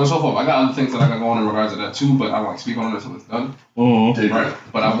then so on and so forth. I got other things that I got going in regards to that too, but I won't speak on it until it's done. Right.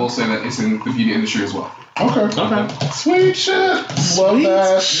 But I will say that it's in the beauty industry as well. Okay. Sweet shit. Love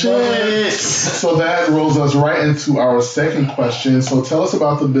that. So that rolls us right into our second question. So tell us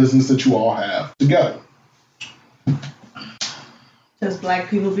about the business that you all have together. Just black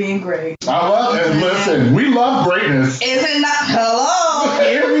people being great. I love it. Listen, we love greatness. Is it not? Hello.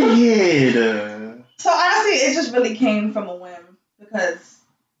 Period. So honestly, it just really came from a whim because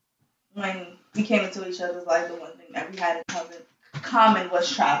when we came into each other's life, the one thing that we had in common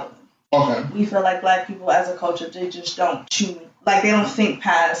was traveling. Okay. We feel like black people as a culture, they just don't choose, like they don't think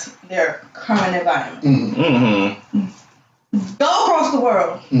past their current environment. Go across the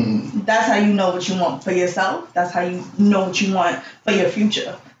world. That's how you know what you want for yourself. That's how you know what you want for your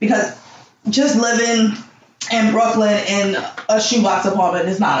future. Because just living in Brooklyn in a shoebox apartment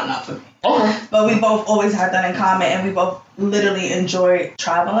is not enough for me. Okay. But we both always had that in common, and we both literally enjoy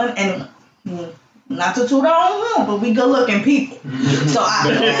traveling. And not to toot our own horn, but we good looking people. So I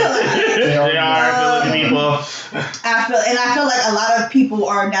feel like they are good looking people. I feel like a lot of people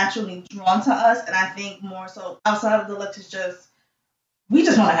are naturally drawn to us, and I think more so outside of the looks is just we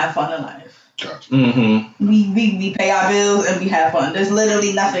just want to have fun in life. Gotcha. We pay our bills and we have fun. There's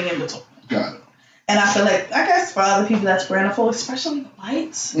literally nothing in between. Got it. And I feel like I guess for other people that's brand full, especially the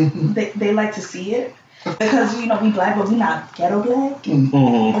whites, they like to see it. Because, we black, but we not ghetto black. Ghetto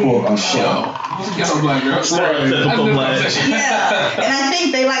black, girl. Yeah. And I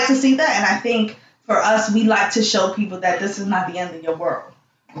think they like to see that. And I think for us, we like to show people that this is not the end of your world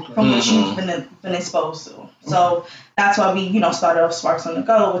from what you've been exposed to. So that's why we, started off Sparkz on the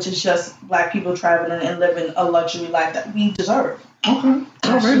Go, which is just black people traveling and living a luxury life that we deserve. Okay.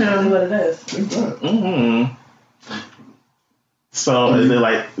 That's really what it is. So is it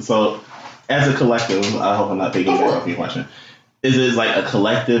like, as a collective, I hope I'm not taking that off your question. Is it like a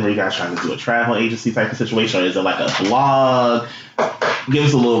collective, or you guys trying to do a travel agency type of situation, or is it like a blog? Give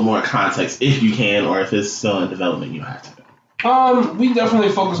us a little more context if you can, or if it's still in development, you don't have to. We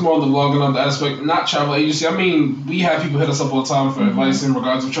definitely focus more on the vlogging of the aspect, not travel agency. I mean, we have people hit us up all the time for advice in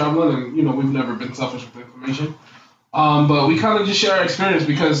regards to traveling, and we've never been selfish with the information. But we kind of just share our experience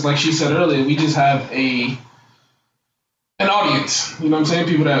because, like she said earlier, we just have an audience, you know what I'm saying?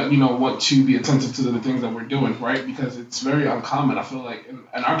 People that, want to be attentive to the things that we're doing, right? Because it's very uncommon. I feel like in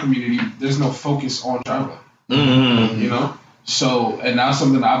our community, there's no focus on traveling, So, and that's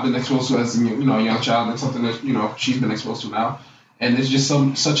something that I've been exposed to as, a young child, and something that, she's been exposed to now. And it's just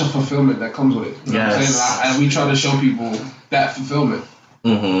such a fulfillment that comes with it. You know what I'm saying? And we try to show people that fulfillment,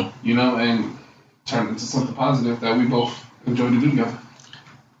 and turn it into something positive that we both enjoy to do together.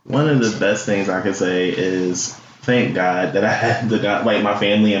 One of the best things I can say is, thank God that I had like my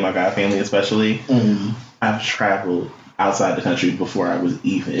family and my God family especially. I've traveled outside the country before I was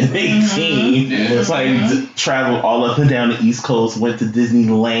even 18. It's like traveled all up and down the East Coast, went to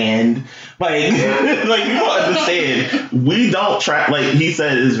Disneyland. Like you don't understand. We don't travel. Like he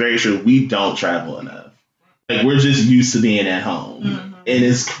said, it's very true. We don't travel enough. Like we're just used to being at home. And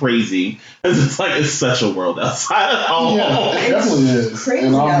it's crazy. It's like, it's such a world outside of home. Yeah, it definitely is. Crazy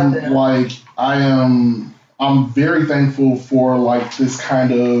and out there. I'm very thankful for like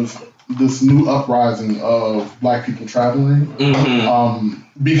this new uprising of Black people traveling.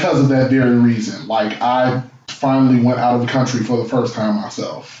 Because of that very reason. Like, I finally went out of the country for the first time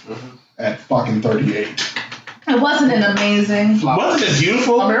myself at fucking 38. It wasn't an amazing. Wasn't it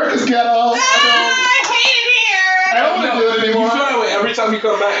beautiful? America's ghetto. I don't want to do it anymore. You feel that way every time you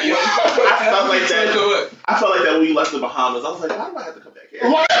come back. Yo. I felt like that. I felt like that when you left the Bahamas. I was like, why do I have to come back here?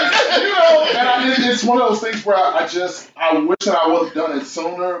 It's one of those things where I wish that I would have done it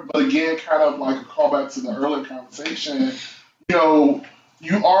sooner. But again, kind of like a callback to the earlier conversation.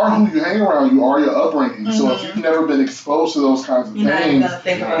 You are who you hang around. You are your upbringing. So if you've never been exposed to those kinds of things,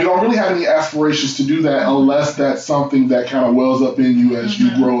 you don't really have any aspirations to do that unless that's something that kind of wells up in you as you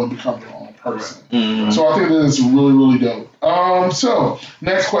grow and become your own person. So I think that is really, really dope. So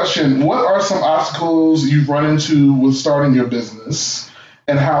next question. What are some obstacles you've run into with starting your business,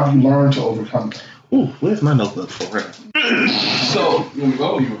 and how have you learned to overcome them? Ooh, where's my notebook for it? So,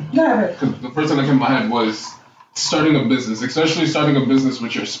 the first thing that came to my head was starting a business, especially starting a business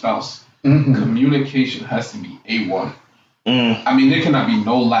with your spouse. Communication has to be A1. I mean, there cannot be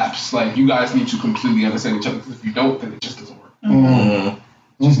no lapse. Like, you guys need to completely understand each other, because if you don't, then it just doesn't work.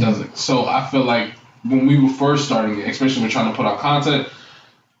 It just doesn't. So I feel like when we were first starting it, especially when trying to put out content,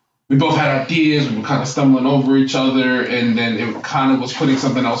 we both had ideas, we were kind of stumbling over each other, and then it kind of was putting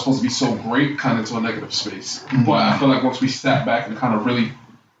something that was supposed to be so great kind of into a negative space. But I feel like once we sat back and kind of really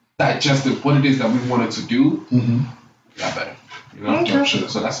digested what it is that we wanted to do, we got better.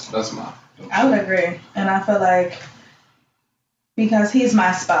 So that's my. I would agree, and I feel like because he's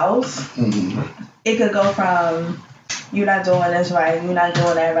my spouse, it could go from you're not doing this right, you're not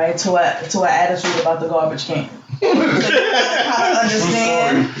doing that right, to an attitude about the garbage can. So you kind of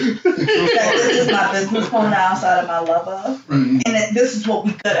understand that this is my business corner outside of my lover, and that this is what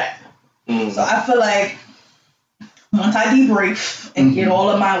we good at. So I feel like once I debrief and get all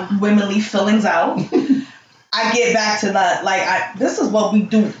of my womanly feelings out, I get back to that. Like, this is what we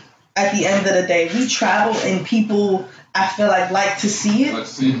do at the end of the day. We travel, and people, I feel like to see it.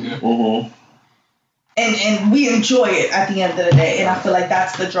 And we enjoy it at the end of the day. And I feel like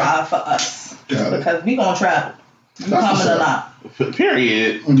that's the drive for us. Because we going to travel. You coming or not.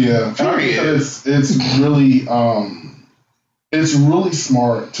 Period. Yeah. Period. It's really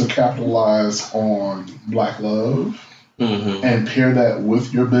smart to capitalize on Black love and pair that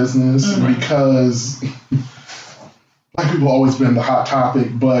with your business, because Black people always been the hot topic,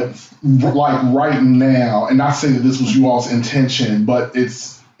 but like right now, and not saying that this was you all's intention, but it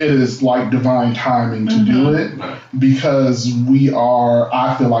is like divine timing to do it, because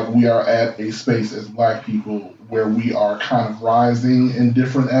I feel like we are at a space as Black people where we are kind of rising in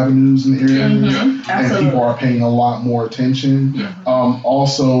different avenues and areas, and people are paying a lot more attention.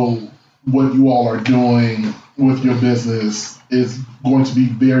 Also, what you all are doing with your business is going to be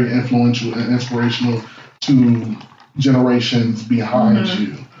very influential and inspirational to generations behind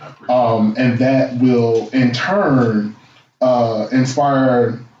you. And that will, in turn,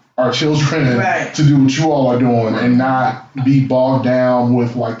 inspire our children to do what you all are doing and not be bogged down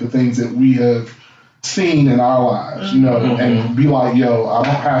with like the things that we have seen in our lives, and be like, yo, I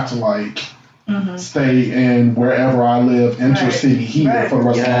don't have to like stay in wherever I live, intercity here for the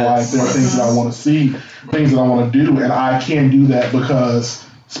rest of my life. There are things that I want to see, things that I want to do, and I can't do that because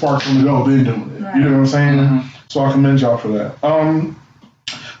Sparkz on the Go been doing it. You know what I'm saying? So I commend y'all for that.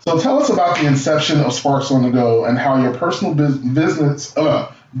 So tell us about the inception of Sparkz on the Go and how your personal business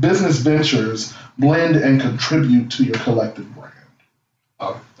ventures blend and contribute to your collective brand.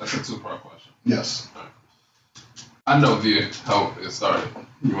 Oh, that's a two-part question. Yes. Right. I know how it started.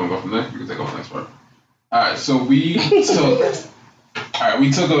 You want to go from there? You can take over the next part. All right, so we took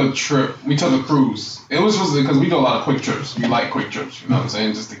a trip. We took a cruise. It was supposed to, because we do a lot of quick trips. We like quick trips, you know what I'm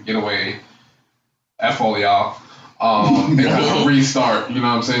saying? Just to get away. F all y'all. And kind of restart, you know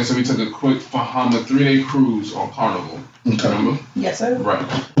what I'm saying? So we took a quick Bahama 3-day cruise on Carnival. Remember? Yes, sir. Right.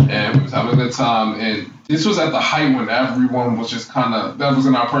 And we was having a good time. And this was at the height when everyone was just kind of, that was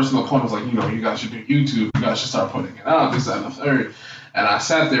in our personal corner, was like, you guys should do YouTube. You guys should start putting it out, this, that, and the third. And I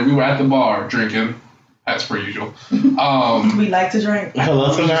sat there. We were at the bar drinking, as per usual. We like to drink.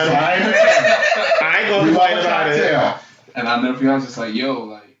 Hello, somebody. I ain't going to fight about it. And I never forgot, just like, yo,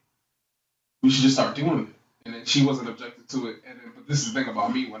 like, we should just start doing it. And then she wasn't objected to it. And then, but this is the thing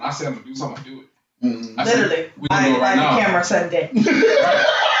about me. When I say I'm going to do something, I do it. I Literally. Said, we gonna do it right now. The camera Sunday. Right.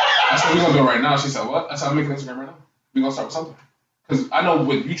 I said, we're going to do it right now. She said, what? I said, I'm making Instagram right now. We're going to start with something. Because I know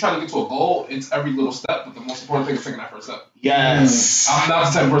when you try to get to a goal, it's every little step, but the most important thing is taking that first step. Yes. I'm not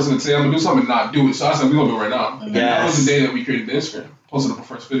the type of person to say I'm gonna do something and not do it. So I said we're gonna do it right now. And that was the day that we created the Instagram, posted up our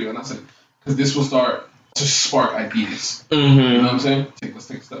first video, and I said, because this will start to spark ideas. You know what I'm saying? Let's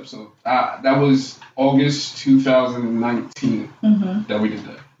take a step. So that was August 2019 that we did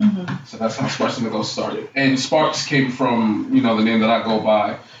that. So that's how Sparkz and the Ghost started. And Sparkz came from, the name that I go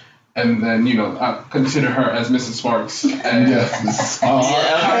by. And then, I consider her as Mrs. Sparkz. And Yes, Mrs. Sparkz.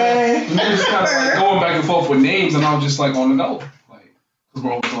 Okay. we were just kind of like going back and forth with names, and I was just like on the go. Like, because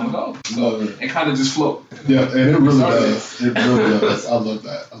we're always on the go. So it kind of just flowed. Yeah, and it really does. It really does. I love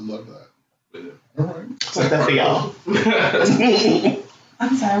that. All right. What's that for y'all?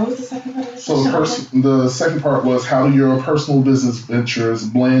 I'm sorry, what was the second part of the So the second part was, how do your personal business ventures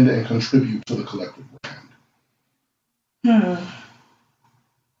blend and contribute to the collective brand?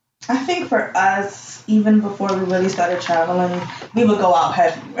 I think for us, even before we really started traveling, we would go out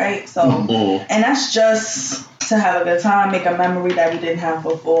heavy, right? So, and that's just to have a good time, make a memory that we didn't have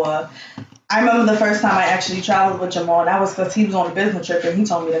before. I remember the first time I actually traveled with Jamal, that was because he was on a business trip and he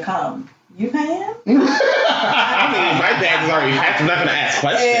told me to come. You paying? I mean, my dad is already packed. I'm not going to ask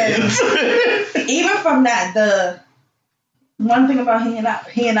questions. And even from that, the one thing about he and I,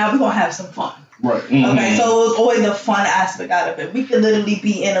 we're going to have some fun. Right. Okay, so it was always the fun aspect out of it. We could literally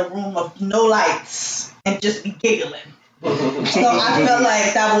be in a room of no lights and just be giggling. So I feel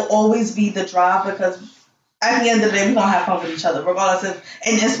like that will always be the drive, because at the end of the day, we're going to have fun with each other, regardless of,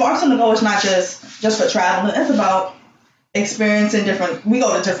 and Sparkz on the Go is not just for traveling. It's about experiencing we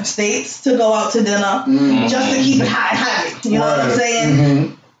go to different states to go out to dinner, just to keep it high and heavy. You know what I'm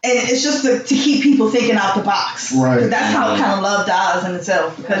saying? And it's just to keep people thinking out the box. Right. That's how kind of love dies in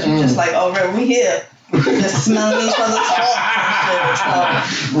itself, because you're just like, oh, we here. Just smelling each other's talk and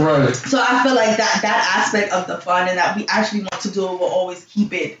shit. Right. So I feel like that aspect of the fun and that we actually want to do it will always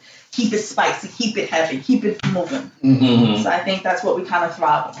keep it spicy, keep it heavy, keep it moving. So I think that's what we kind of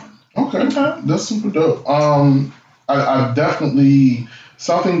thrive on. Okay. That's super dope. I definitely,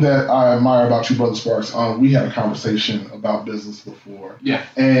 something that I admire about you, Brother Sparkz, we had a conversation about business before. Yeah.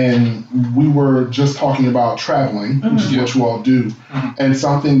 And we were just talking about traveling, which is what you all do. And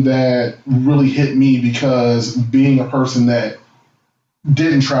something that really hit me, because being a person that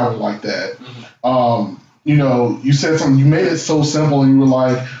didn't travel like that, you said something, you made it so simple, and you were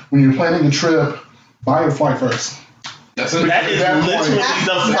like, when you're planning a trip, buy your flight first. That is literally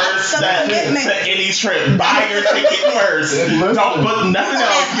the first step to any trip. Buy your ticket first. Don't book nothing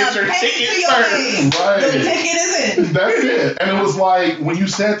else. Get your ticket first. Right. The ticket is in. That's it. And it was like, when you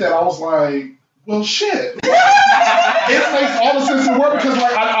said that, I was like, well, shit. It makes all the sense in the world, because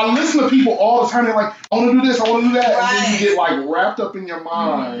like I listen to people all the time. They're like, I want to do this, I want to do that. Right. And then you get like wrapped up in your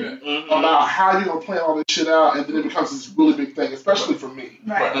mind about how you're going to plan all this shit out. And then it becomes this really big thing, especially for me.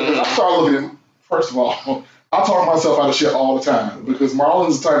 Right. Because I started looking at, first of all, I talk myself out of shit all the time, because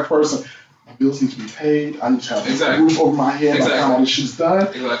Marlon's the type of person, my bills need to be paid, I need to have a roof over my head by the time all this shit's done.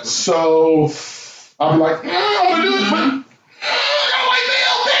 Exactly. So I'll be like, I want to do it,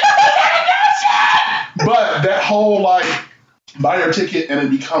 but that whole like, buy your ticket and it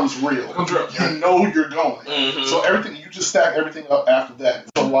becomes real. You know you're going. So everything, you just stack everything up after that.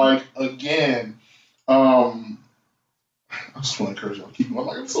 So like, again, I just want to encourage y'all to keep going.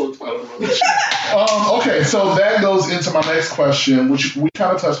 I'm so excited about this shit. Okay, so that goes into my next question, which we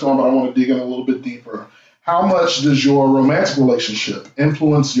kind of touched on, but I want to dig in a little bit deeper. How much does your romantic relationship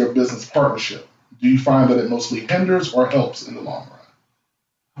influence your business partnership? Do you find that it mostly hinders or helps in the long run?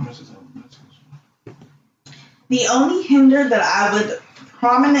 How much is that romantic relationship? The only hinder that I would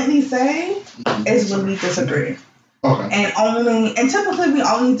prominently say is when we disagree. Okay. And typically we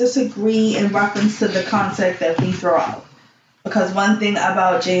only disagree in reference to the concept that we throw out. Because one thing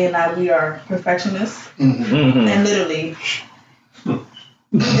about Jay and I, we are perfectionists. And literally,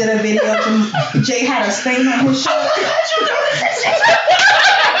 we did a video from Jay had a stain on his shirt.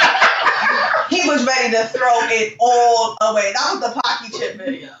 He was ready to throw it all away. That was the Pocky Chip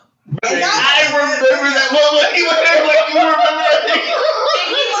video. And I remember that. What he was like, you remember that?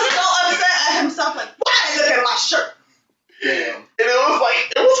 And he was so upset at himself, like, why are you looking at my shirt? Yeah. And it was right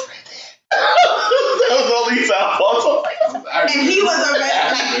there. That was all he saw. And he was already,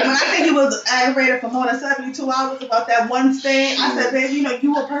 like, when I say he was aggravated for more than 72 hours about that one stain, I said, baby,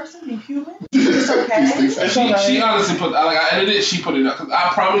 you a person, you human. It's okay. She honestly put, I edited it, she put it up. Because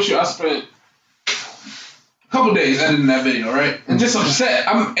I promise you, I spent a couple days editing that video, right? And just upset.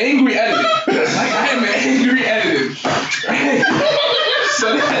 I'm angry editing. Like, I am angry editing. Right?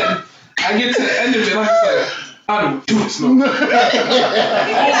 So then, I get to the end of it, and I'm just like, I don't do this no more. Fuck the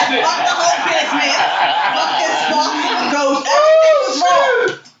whole business. Fuck this fucking ghost. Everything was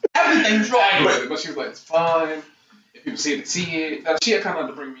aggravated, but she was like, it's fine. If people see it, they see it. That she had kind of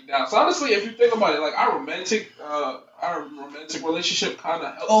had to bring me down. So honestly, if you think about it, like our romantic relationship kind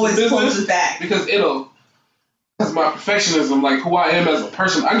of helps always the business pulls back because because my perfectionism, like who I am as a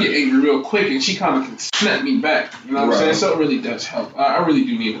person, I get angry real quick, and she kind of can snap me back. You know what I'm saying? So it really does help. I really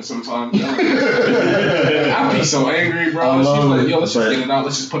do need it sometimes. You know? I be so angry, bro. She's like, yo, let's just get it out.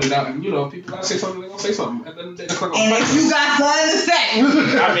 Let's just put it out. And people gotta say something. They gonna say something. And then they're gonna. And if you got something to say,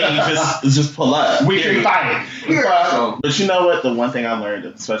 I mean, just pull up. We can fight. But you know what? The one thing I learned,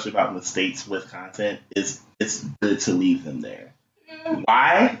 especially about mistakes with content, is it's good to leave them there.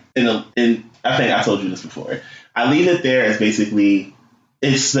 Why? And I think I told you this before. I leave it there as basically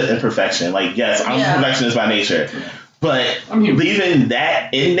it's the imperfection. Like, yes, I'm a perfectionist by nature, but leaving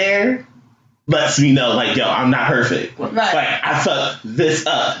that in there lets me know, like, yo, I'm not perfect. Right. Like, I fucked this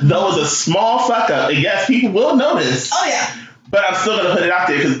up. That was a small fuck up, and yes, people will notice. Oh yeah. But I'm still gonna put it out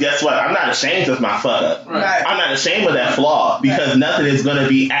there because guess what? I'm not ashamed of my fuck up. Right. I'm not ashamed of that flaw because nothing is gonna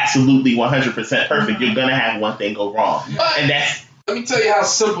be absolutely 100% perfect. Mm-hmm. You're gonna have one thing go wrong, and that's. Let me tell you how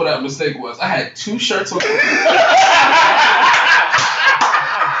simple that mistake was. I had 2 shirts on. I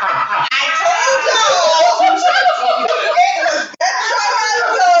told you. 2 shirts on.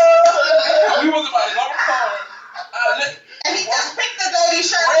 We was about to go car. And he just picked the dirty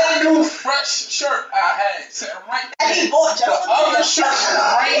shirt. Brand new, fresh shirt I had sitting right there. And he bought just the other shirt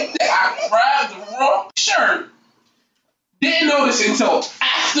right there. I grabbed the wrong shirt. Didn't notice until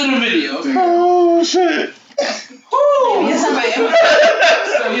after the video. Oh shit. Yes,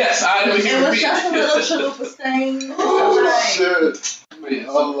 so yes, I know it was just a little sugar for stain. Oh shit! Yes.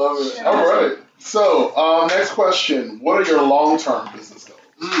 I love it. All right. So, next question: what are your long-term business goals?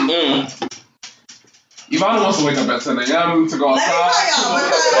 Ivana wants to wake up at 10 a.m. to go outside.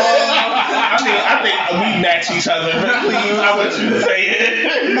 I think we match each other. Please, I want you to say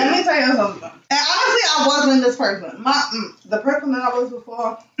it. Let me tell you something. And honestly, I wasn't this person. The person that I was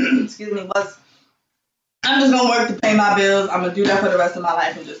before, excuse me, was. I'm just gonna work to pay my bills. I'm gonna do that for the rest of my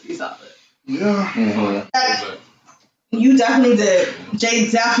life and just be selfish. Yeah. Mm-hmm. You definitely did. Jay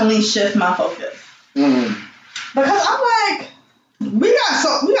definitely shift my focus. Mm-hmm. Because I'm like, we got a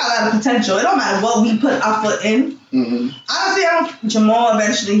lot of potential. It don't matter what we put our foot in. Mm-hmm. Honestly, Jamal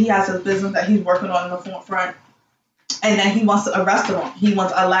eventually he has his business that he's working on in the forefront, and then he wants a restaurant. He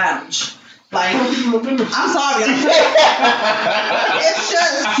wants a lounge. Like, I'm sorry. It's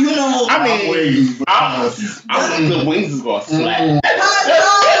just, I mean, the wings is going to slap.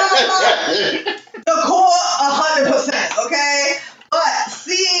 The core, 100%, okay? But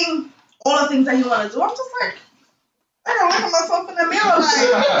seeing all the things that he want to do, I'm just like, I gotta look at myself in the mirror like,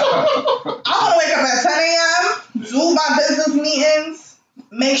 I want to wake up at 10 a.m., do my business meetings,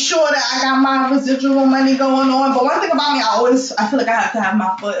 make sure that I got my residual money going on. But one thing about me, I feel like I have to have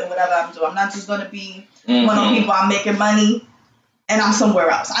my foot in whatever I'm doing. I'm not just going to be one of those people I'm making money and I'm somewhere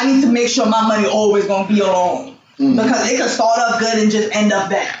else. I need to make sure my money always going to be alone. Mm-hmm. Because it could start up good and just end up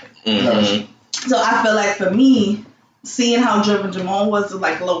bad. Mm-hmm. So I feel like for me, seeing how driven Jamal was,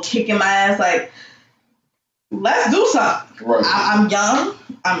 like a little kick in my ass, like, let's do something. Right. I'm young.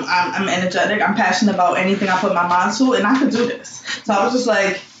 I'm energetic. I'm passionate about anything I put my mind to, and I could do this. So I was just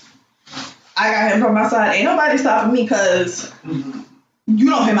like, I got him from my side. Ain't nobody stopping me because you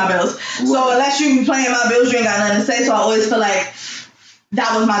don't pay my bills. Right. So unless you be paying my bills, you ain't got nothing to say. So I always feel like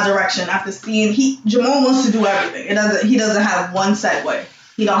that was my direction. After seeing Jamal wants to do everything. He doesn't have one set way.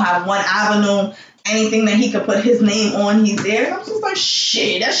 He don't have one avenue. Anything that he could put his name on, he's there. And I'm just like,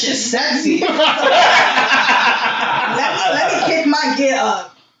 shit, that shit's sexy. let me kick my gear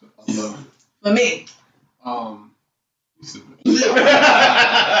up. For me.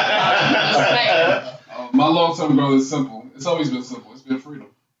 My long-term goal is simple. It's always been simple. It's been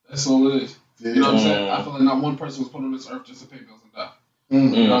freedom. That's all it is. You know what I'm saying? I feel like not one person was put on this earth just to pay bills and die.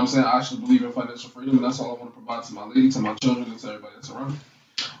 Mm-hmm. You know what I'm saying? I actually believe in financial freedom, and that's all I want to provide to my lady, to my children, and to everybody that's around me.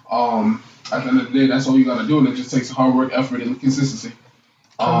 At the end of the day, that's all you gotta do, and it just takes hard work, effort, and consistency.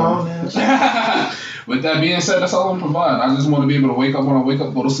 With that being said, that's all I'm gonna provide. I just want to be able to wake up when I wake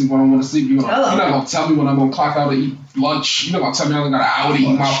up, go to sleep when I want to sleep. You're not gonna tell me when I'm gonna clock out to eat lunch. You're not gonna tell me I got an hour to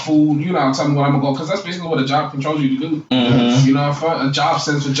eat my food. You're not gonna tell me when I'm gonna go, because that's basically what a job controls you to do. Mm-hmm. You know, a job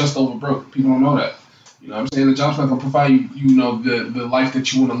stands for just over broke. People don't know that. You know what I'm saying? The job's not going to provide you, the life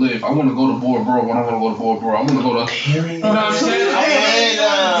that you want to live. I want to go to Bora when I want to go to Bora. I want to go to... You know what I'm saying?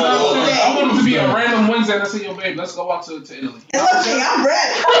 I want it to be a random Wednesday and I say, yo, babe, let's go out to Italy. Hey, look, I'm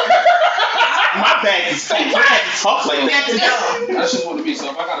ready. My bag is fat. I had to talk like that. That's just what it be.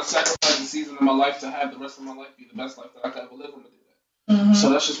 So if I got to sacrifice the season of my life to have the rest of my life be the best life that I could ever live, I'm going to do that. Mm-hmm. So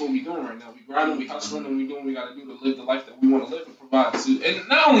that's just what we're doing right now. We grinding, we hustling, and we doing what we got to do to live the life that we want to live and provide to. And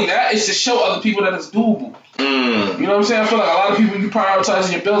not only that, it's to show other people that it's doable. You know what I'm saying? I feel like a lot of people, you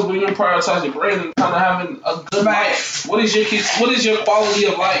prioritize your bills, but you don't prioritize your brain and kind of having a good life. What is your quality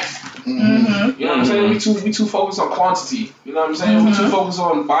of life? Mm-hmm. You know what I'm saying? We too focused on quantity. You know what I'm saying? We too focused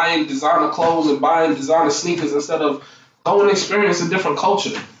on buying designer clothes and buying designer sneakers instead of going and experience a different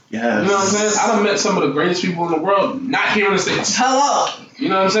culture. Yes. You know what I'm saying? I done met some of the greatest people in the world, not here in the States. Hello. You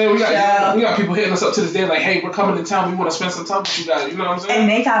know what I'm saying? We got people hitting us up to this day like, hey, we're coming to town. We want to spend some time with you guys. You know what I'm saying? And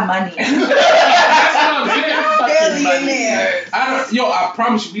they got money. That's what I'm saying. Billionaires. I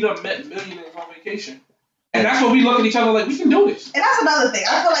promise you, we done met millionaires on vacation. And that's when we look at each other like, we can do this. And that's another thing.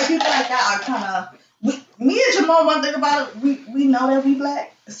 I feel like people like that are kind of... Me and Jamal, one thing about it, we know that we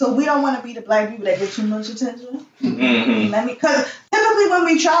black. So we don't want to be the black people that get too much attention. Because typically when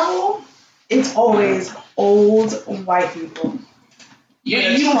we travel, it's always old white people.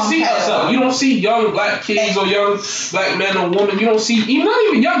 Yeah, you don't see us. You don't see young black kids or young black men or women. You don't see, not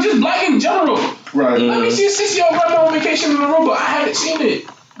even young, just black in general. Right. Let me see a 60-year-old grandma on vacation in Aruba. I haven't seen it.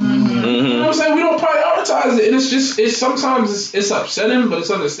 You know what I'm saying? We don't prioritize it. And it's sometimes it's upsetting, but it's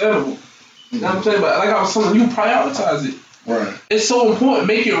understandable. You know what I'm saying? But like I was telling you, prioritize it. Right. It's so important.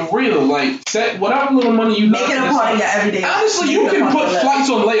 Make it real. Like, set whatever little money you make it a part of your everyday life. Honestly, you can put flights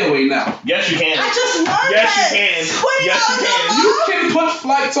on layaway now. Yes, you can. I just learned Yes, that. you can. Yes, you can. You can put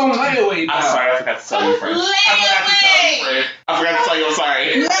flights on layaway now. I'm sorry, I forgot to tell you, friend. Layaway. I forgot to tell you, I'm sorry.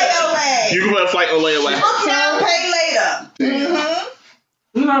 Layaway. You can put a flight on layaway. Look now, pay later.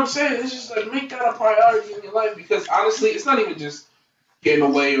 You know what I'm saying? It's just like, make that a priority in your life because honestly, it's not even just getting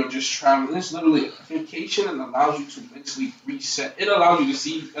away or just traveling. It's literally a vacation and allows you to mentally reset. It allows you to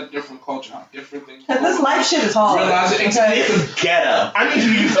see a different culture, how different things. Because this life shit is hard. Realize it. It's ghetto. I need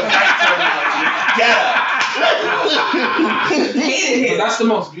you to use the right terminology. Ghetto. But that's the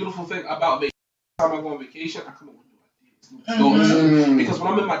most beautiful thing about vacation. Every time I go on vacation, I come up with new ideas. Because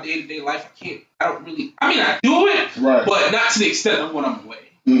when I'm in my day-to-day life, I do it, right, but not to the extent of when I'm away.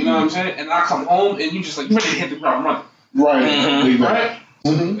 You know what I'm saying? And I come home and you just like, you ready to hit the ground running. Right. Right?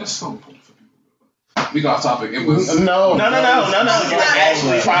 That's so important for people. We got off topic. It was no. You're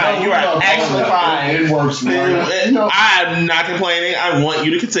actually fine. You are actually fine. It works. Right? I'm not complaining. I want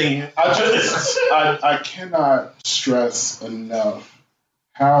you to continue. I cannot stress enough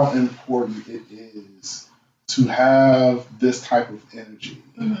how important it is to have this type of energy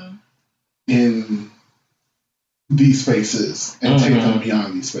in these spaces and take them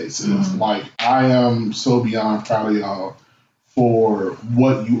beyond these spaces. Like, I am so beyond proud of y'all for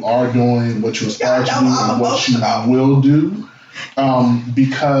what you are doing, what you aspire to do, and what you will do.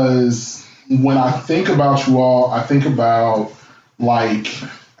 Because when I think about you all, I think about like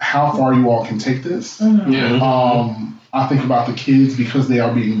how far you all can take this. I think about the kids because they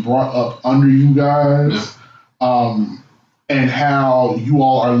are being brought up under you guys, and how you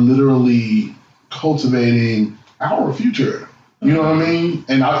all are literally cultivating our future. You know what I mean?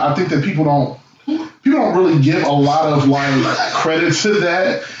 And I think that people don't really give a lot of like credit to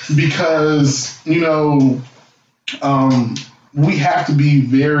that because, we have to be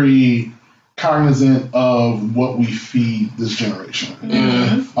very cognizant of what we feed this generation.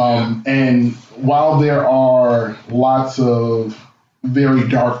 And while there are lots of very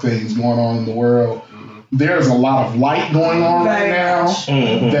dark things going on in the world, there's a lot of light going on right now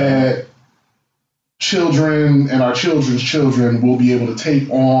that children and our children's children will be able to take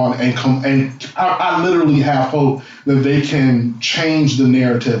on and come. And I literally have hope that they can change the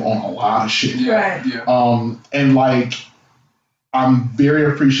narrative on a lot of shit. And like, I'm very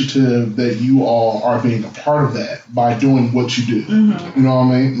appreciative that you all are being a part of that by doing what you do. You know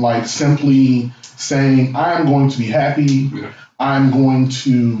what I mean? Like, simply saying, I'm going to be happy. I'm going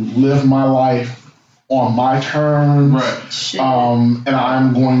to live my life on my terms, and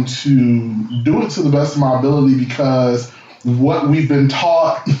I'm going to do it to the best of my ability because what we've been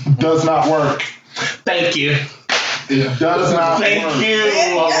taught does not work. Thank you. It does not work. Thank you.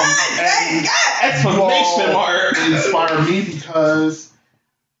 Exclamation mark. Inspire me because,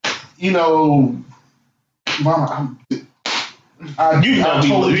 Mama, I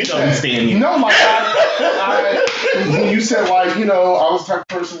totally understand you. No, like I when you said like, I was the type of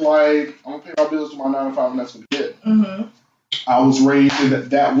person like, I'm gonna pay my bills to my 9 to 5 and that's what I did. I was raised in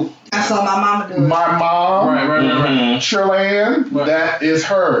that. I saw my mama do it. My mom, Shirley, that is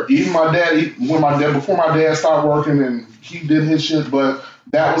her. Even my dad, before my dad started working and he did his shit, but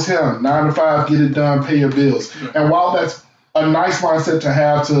that was him. 9 to 5, get it done, pay your bills. And while that's a nice mindset to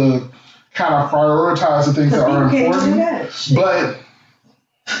have to kind of prioritize the things that are important, but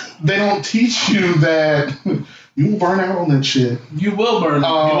they don't teach you that you will burn out on that shit. You will burn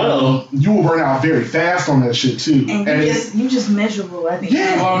out. You will burn out very fast on that shit too. And you just miserable, I think.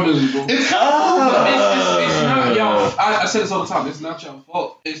 Yeah. You are miserable. It's not y'all. I say this all the time. It's not your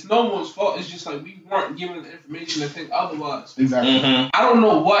fault. It's no one's fault. It's just like we weren't given the information to think otherwise. Exactly. Mm-hmm. I don't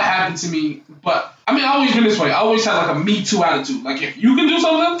know what happened to me, but I mean, I always been this way. I always had like a Me Too attitude. Like if you can do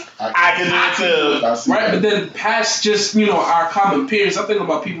something, I can do it too. Right, but then past just our common peers, I'm thinking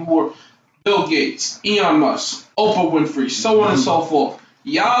about people who are Bill Gates, Elon Musk, Oprah Winfrey, so on and so forth.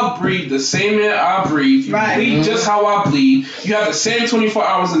 Y'all breathe the same air I breathe. You bleed just how I bleed. You have the same 24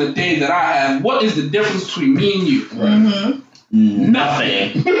 hours in a day that I have. What is the difference between me and you?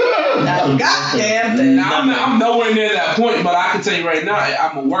 Nothing. Goddamn thing. Now, I'm nowhere near that point, but I can tell you right now,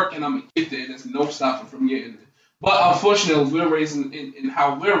 I'm going to work and I'm going to get there. There's no stopping from getting there. But unfortunately, we're raised in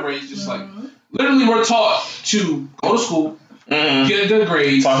how we're raised, just like, literally we're taught to go to school, get a good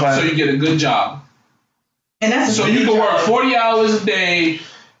grade, so you get a good job. And that's so you can work 40 hours a day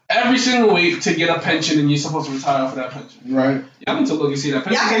every single week to get a pension, and you're supposed to retire for that pension. Right. Y'all need to look and see that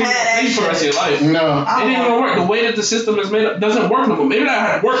pension. Y'all can have that for the rest of your life. No. It ain't gonna work. The way that the system is made up doesn't work no more. Maybe that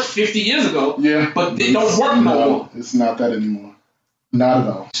had worked 50 years ago. Yeah. But they don't work no more. It's not that anymore. Not at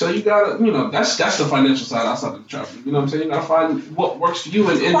all. So you gotta, that's the financial side outside of the traveling. You know what I'm saying? You gotta find what works for you.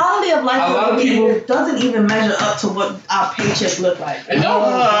 And quality of life a lot of people doesn't even measure up to what our paycheck look like. No. That's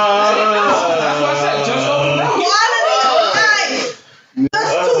what I said. Just over the road. Quality of life.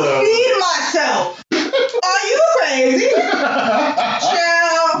 Just to feed myself. Are you crazy?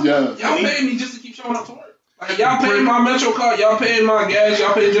 Child. Yeah. Y'all paying me just to keep showing up to work. Like y'all paying my Metro card, y'all paying my gas,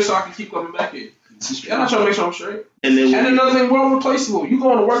 y'all paying just so I can keep coming back here. Y'all not trying to make sure I'm straight. And another thing, we're replaceable. You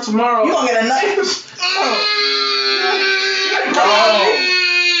going to work tomorrow? You gonna get a nut? You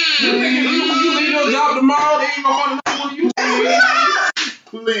think if you leave your job tomorrow, they ain't gonna find another one of you?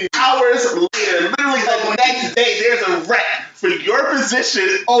 Please. Hours later, literally the next day, there's a rec for your position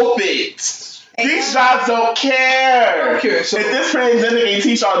open. These jobs don't care. Okay, so if this pandemic ain't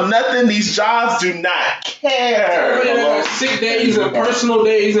teach y'all nothing, these jobs do not care. Sick days and personal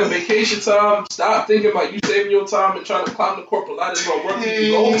days and vacation time. Stop thinking about you saving your time and trying to climb the corporate ladder is gonna work for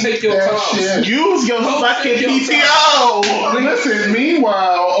you. Go take your time. Use your fucking PTO. Listen,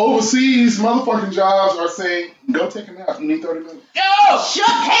 meanwhile, overseas motherfucking jobs are saying, go take a nap. You need 30 minutes. Yo,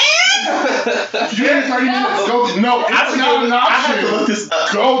 Japan? You need 30 minutes. No, it's not an option. I have to look this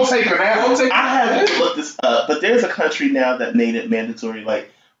up. Go take a nap. I have to look this up, but there's a country now that made it mandatory.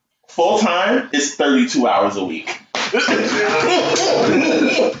 Like full time is 32 hours a week.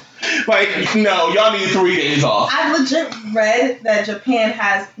 Like no, y'all need 3 days off. I legit read that Japan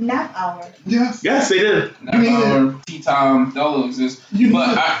has nap hours. Yes, they do. Nap hour, tea time, that will exist.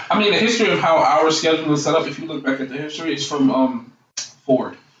 But I mean, the history of how our schedule is set up. If you look back at the history, it's from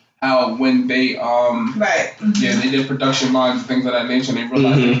Ford. How when they they did production lines and things of that nature, and they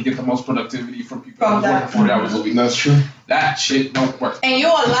realized they could get the most productivity from people that working 40 hours a week. That's true. That shit don't work. And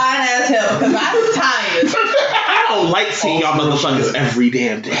you're a lying ass hell because I'm tired. I don't like seeing y'all motherfuckers every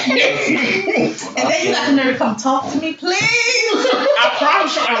damn day. And then you got the nerve to come talk to me, please. I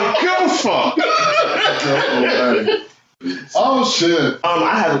promise you, I don't give a fuck. Oh shit.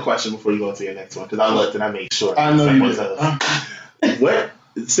 I have a question before you go into your next one because I looked and I made sure. I know you did. What?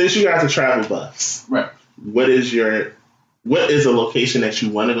 Since you guys are travel buffs, right? What is a location that you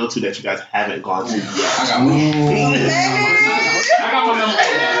want to go to that you guys haven't gone to yet? I got one. I got one number.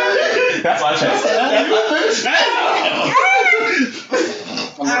 That's why I checked.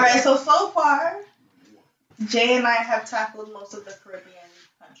 All right. So far, Jay and I have tackled most of the Caribbean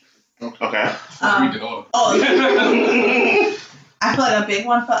countries. Okay. We did all of them. I feel like a big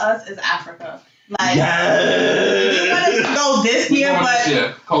one for us is Africa. Like, we wanted to go this year, but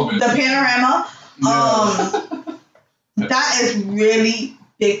the panorama, that is really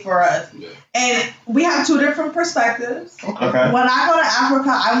big for us. Yeah. And we have two different perspectives. Okay. When I go to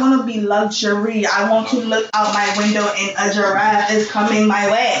Africa, I want to be luxury. I want to look out my window and a giraffe is coming my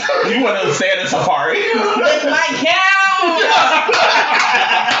way. You want to stay at a safari? With my cow.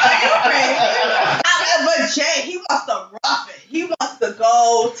 But Jay, he wants to rough it. He wants to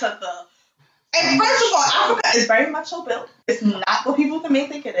go to the... And first of all, Africa is very much so built. It's not what people may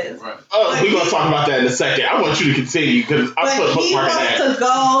think it is. Right. We're going to talk about that in a second. I want you to continue because I'm putting he wants to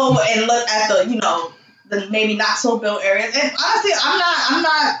go and look at the, the maybe not so built areas. And honestly, I'm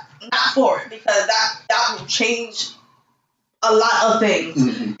not for it because that will change a lot of things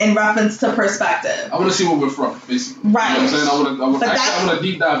in reference to perspective. I want to see where we're from, basically. Right. You know what I'm saying? I want to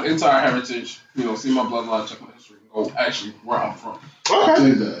deep dive into our heritage. You know, see my bloodline, check my history, and go actually where I'm from. Okay.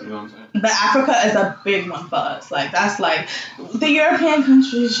 You know what I'm saying? But Africa is a big one for us. Like, that's like, the European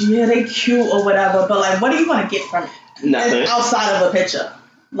countries, yeah, they cute or whatever, but like, what are you going to get from it? Nothing. Outside of a picture.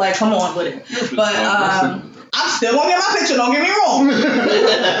 Like, come on with it. But I'm still going to get my picture, don't get me wrong.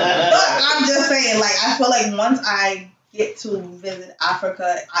 But I'm just saying, like, I feel like once I get to visit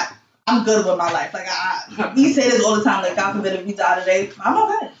Africa, I'm good with my life. Like, we say this all the time, like, God forbid if we die today, I'm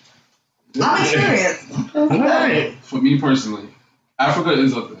okay. I'm experienced. Right. For me personally, Africa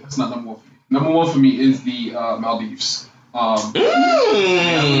is up there. It's not number one for me. Number one for me is the Maldives.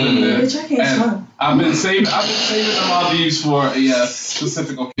 Bitch, I can't swim. I've been saving the Maldives for a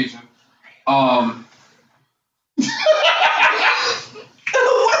specific occasion.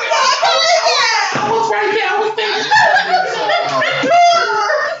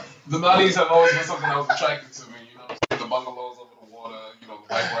 The Maldives have always been something that was attractive to me. You know, the bungalows over the water, you know, the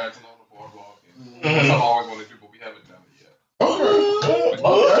bike rides along the boardwalk. That's something I always wanted to do, but we haven't done it yet.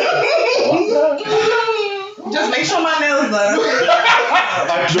 Just make sure my nails done.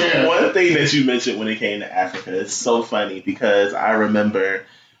 The one thing that you mentioned when it came to Africa is so funny because I remember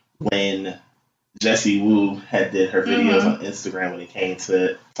when Jessie Wu did her videos on Instagram when it came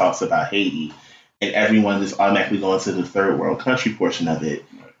to talks about Haiti, and everyone just automatically going to the third world country portion of it.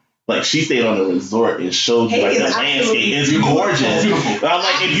 Like, she stayed on a resort and showed you, like, the landscape. It's gorgeous. But I'm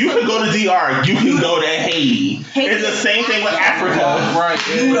like, if you can go to DR, you can go to Haiti. It's the same thing with Africa. Right.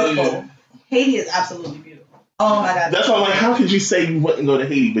 Beautiful. Haiti is absolutely beautiful. Oh, my God. That's why I'm like, how could you say you wouldn't go to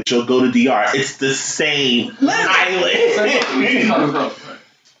Haiti, but you'll go to DR? It's the same island.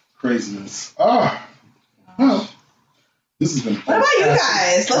 Craziness. Well, this has been What about you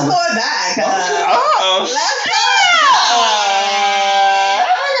guys? Let's go with that. Let's go.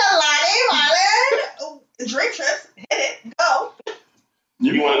 Drink trips. Hit it. Go.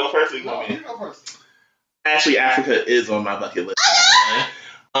 You want to go first? You go first. Actually, Africa is on my bucket list.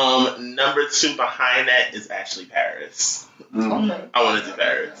 Number 2 behind that is actually Paris. I want to do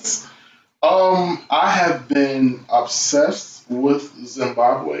Paris. I have been obsessed with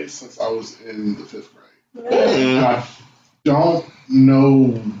Zimbabwe since I was in the 5th grade. I don't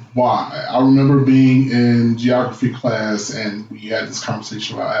know why. I remember being in geography class and we had this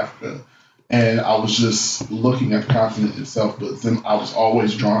conversation about Africa, and I was just looking at the continent itself, but then I was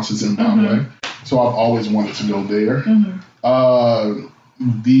always drawn to Zimbabwe, so I've always wanted to go there.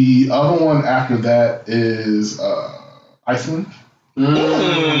 The other one after that is Iceland.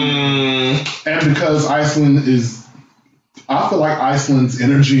 And because Iceland is, I feel like Iceland's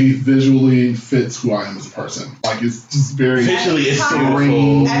energy visually fits who I am as a person. Like, it's just very visually, it's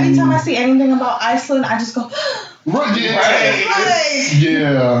serene. Every time I see anything about Iceland, I just go, right,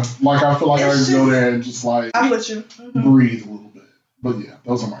 yeah. Like, I feel like I can go there and just like I'm with you. Breathe a little bit. But yeah,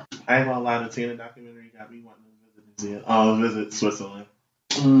 those are my 2. I ain't gonna lie, the Tina documentary got me wanting to visit New Zealand. Visit Switzerland.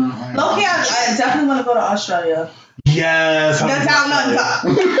 Low-key, I definitely want to go to Australia. Yes. The down under.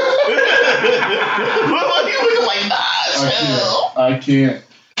 You looking like I can't.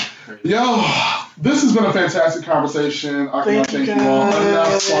 Yo, this has been a fantastic conversation. I cannot thank you all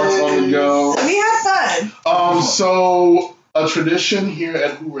enough. Sparkz on the go. We had fun. So a tradition here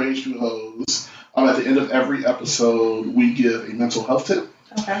at Who Raised You Hoes. At the end of every episode, we give a mental health tip.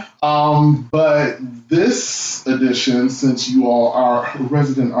 Okay. But this edition, since you all are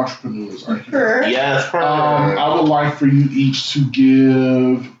resident entrepreneurs, are here. Yes. I would like for you each to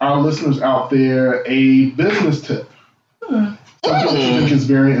give our listeners out there a business tip. Something that you think is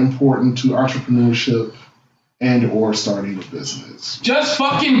very important to entrepreneurship and or starting a business. Just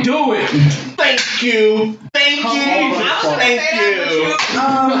fucking do it. Thank you. Thank you.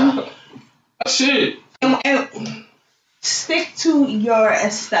 That's it. And stick to your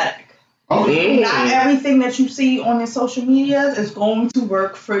aesthetic. Okay. Not everything that you see on your social media is going to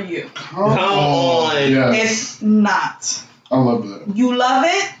work for you. Come on. Yes. It's not. I love that. You love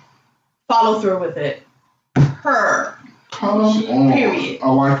it, follow through with it. Come on. Period. I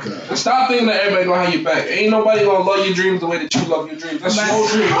like that. Stop thinking that everybody gonna have your back. Ain't nobody gonna love your dreams the way that you love your dreams. That's your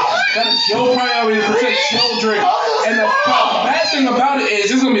dream. That's your priority to protect your dream. And the bad thing about it is,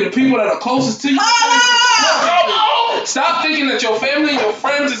 it's gonna be the people that are closest to you. Stop thinking that your family and your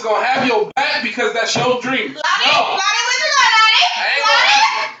friends is gonna have your back because that's your dream. No.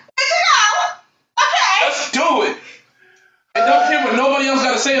 Let's do it. And don't care what nobody else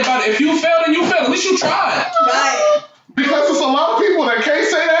got to say about it. If you fail, then you fail. At least you tried. Right. Because there's a lot of people that can't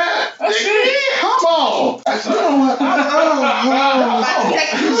say that. That's it. Come on. That's You know what?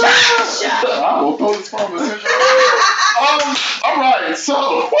 I will throw this phone. All right,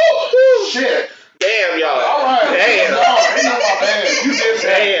 so shit. Damn, y'all. All right. Damn. No, ain't no my bad. You did that.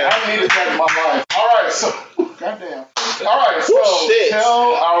 Damn. I needed that in my life. All right, so goddamn. All right, so Shit.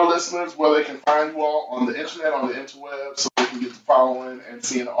 tell our listeners where they can find you all on the internet, on the interweb, so they can get to following and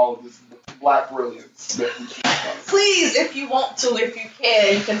seeing all of this black brilliance that we speak about. Please, if you want to, if you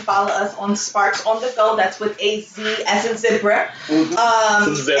can follow us on Sparkz on the Go. That's with a Z as in zebra. And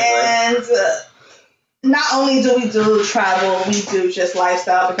not only do we do travel, we do just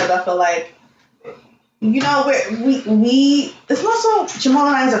lifestyle because I feel like, you know, we it's not so Jamal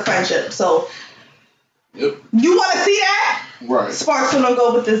and I's a friendship, so Yep. you want to see that? Right. Sparkz on the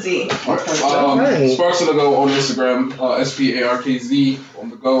Go with the Z. Sparkz on the Go on Instagram, SPARKZ on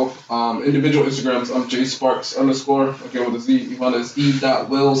the Go. Individual Instagrams, I'm JSparkz_, again with a Z. Ivana is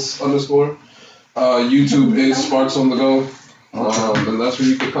E.Wills_. YouTube is Sparkz on the Go. And that's where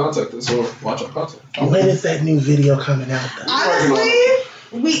you can contact us or watch our content. When is that new video coming out, though?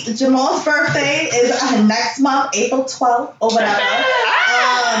 Honestly, Jamal's birthday is next month, April 12th or whatever.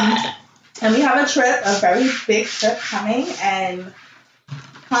 And we have a trip, a very big trip coming, and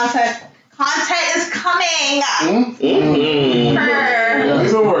content is coming. Yeah.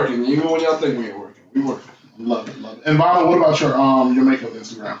 We've been working, even when y'all think we ain't working. We working. Love it. And Vonna, what about your makeup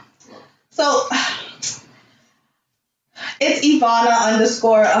Instagram? So it's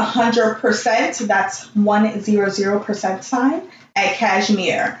Ivana_100%. That's 100% sign at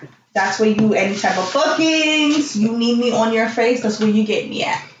Cashmere. That's where you, any type of bookings, you need me on your face, that's where you get me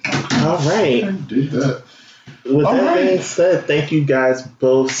at. All right. I did that. With that being said, thank you guys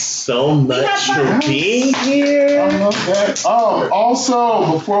both so much for being here. I love that.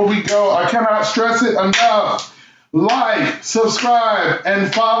 Also, before we go, I cannot stress it enough. Like, subscribe,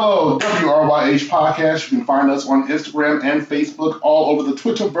 and follow WRYH Podcast. You can find us on Instagram and Facebook, all over the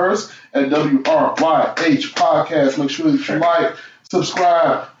Twitterverse at WRYH Podcast. Make sure that you like,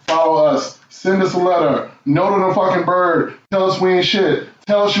 subscribe, follow us, send us a letter, note on a fucking bird, tell us we ain't shit,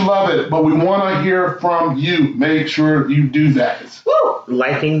 tell us you love it, but we want to hear from you. Make sure you do that. Woo!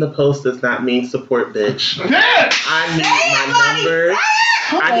 Liking the post does not mean support, bitch. Yeah! I need my numbers.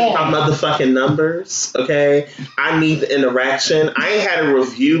 I need my motherfucking numbers, okay? I need the interaction. I ain't had a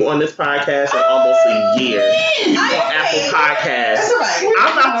review on this podcast in almost a year on Apple Podcasts. That's right.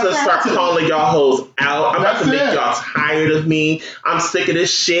 I'm about to start calling y'all hoes out. I'm about to make y'all tired of me. I'm sick of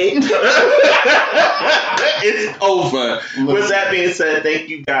this shit. It's over. With that being said, thank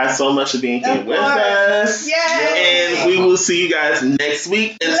you guys so much for being here with us. Yes. And we will see you guys next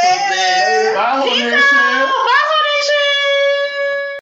week. Until then, Bye,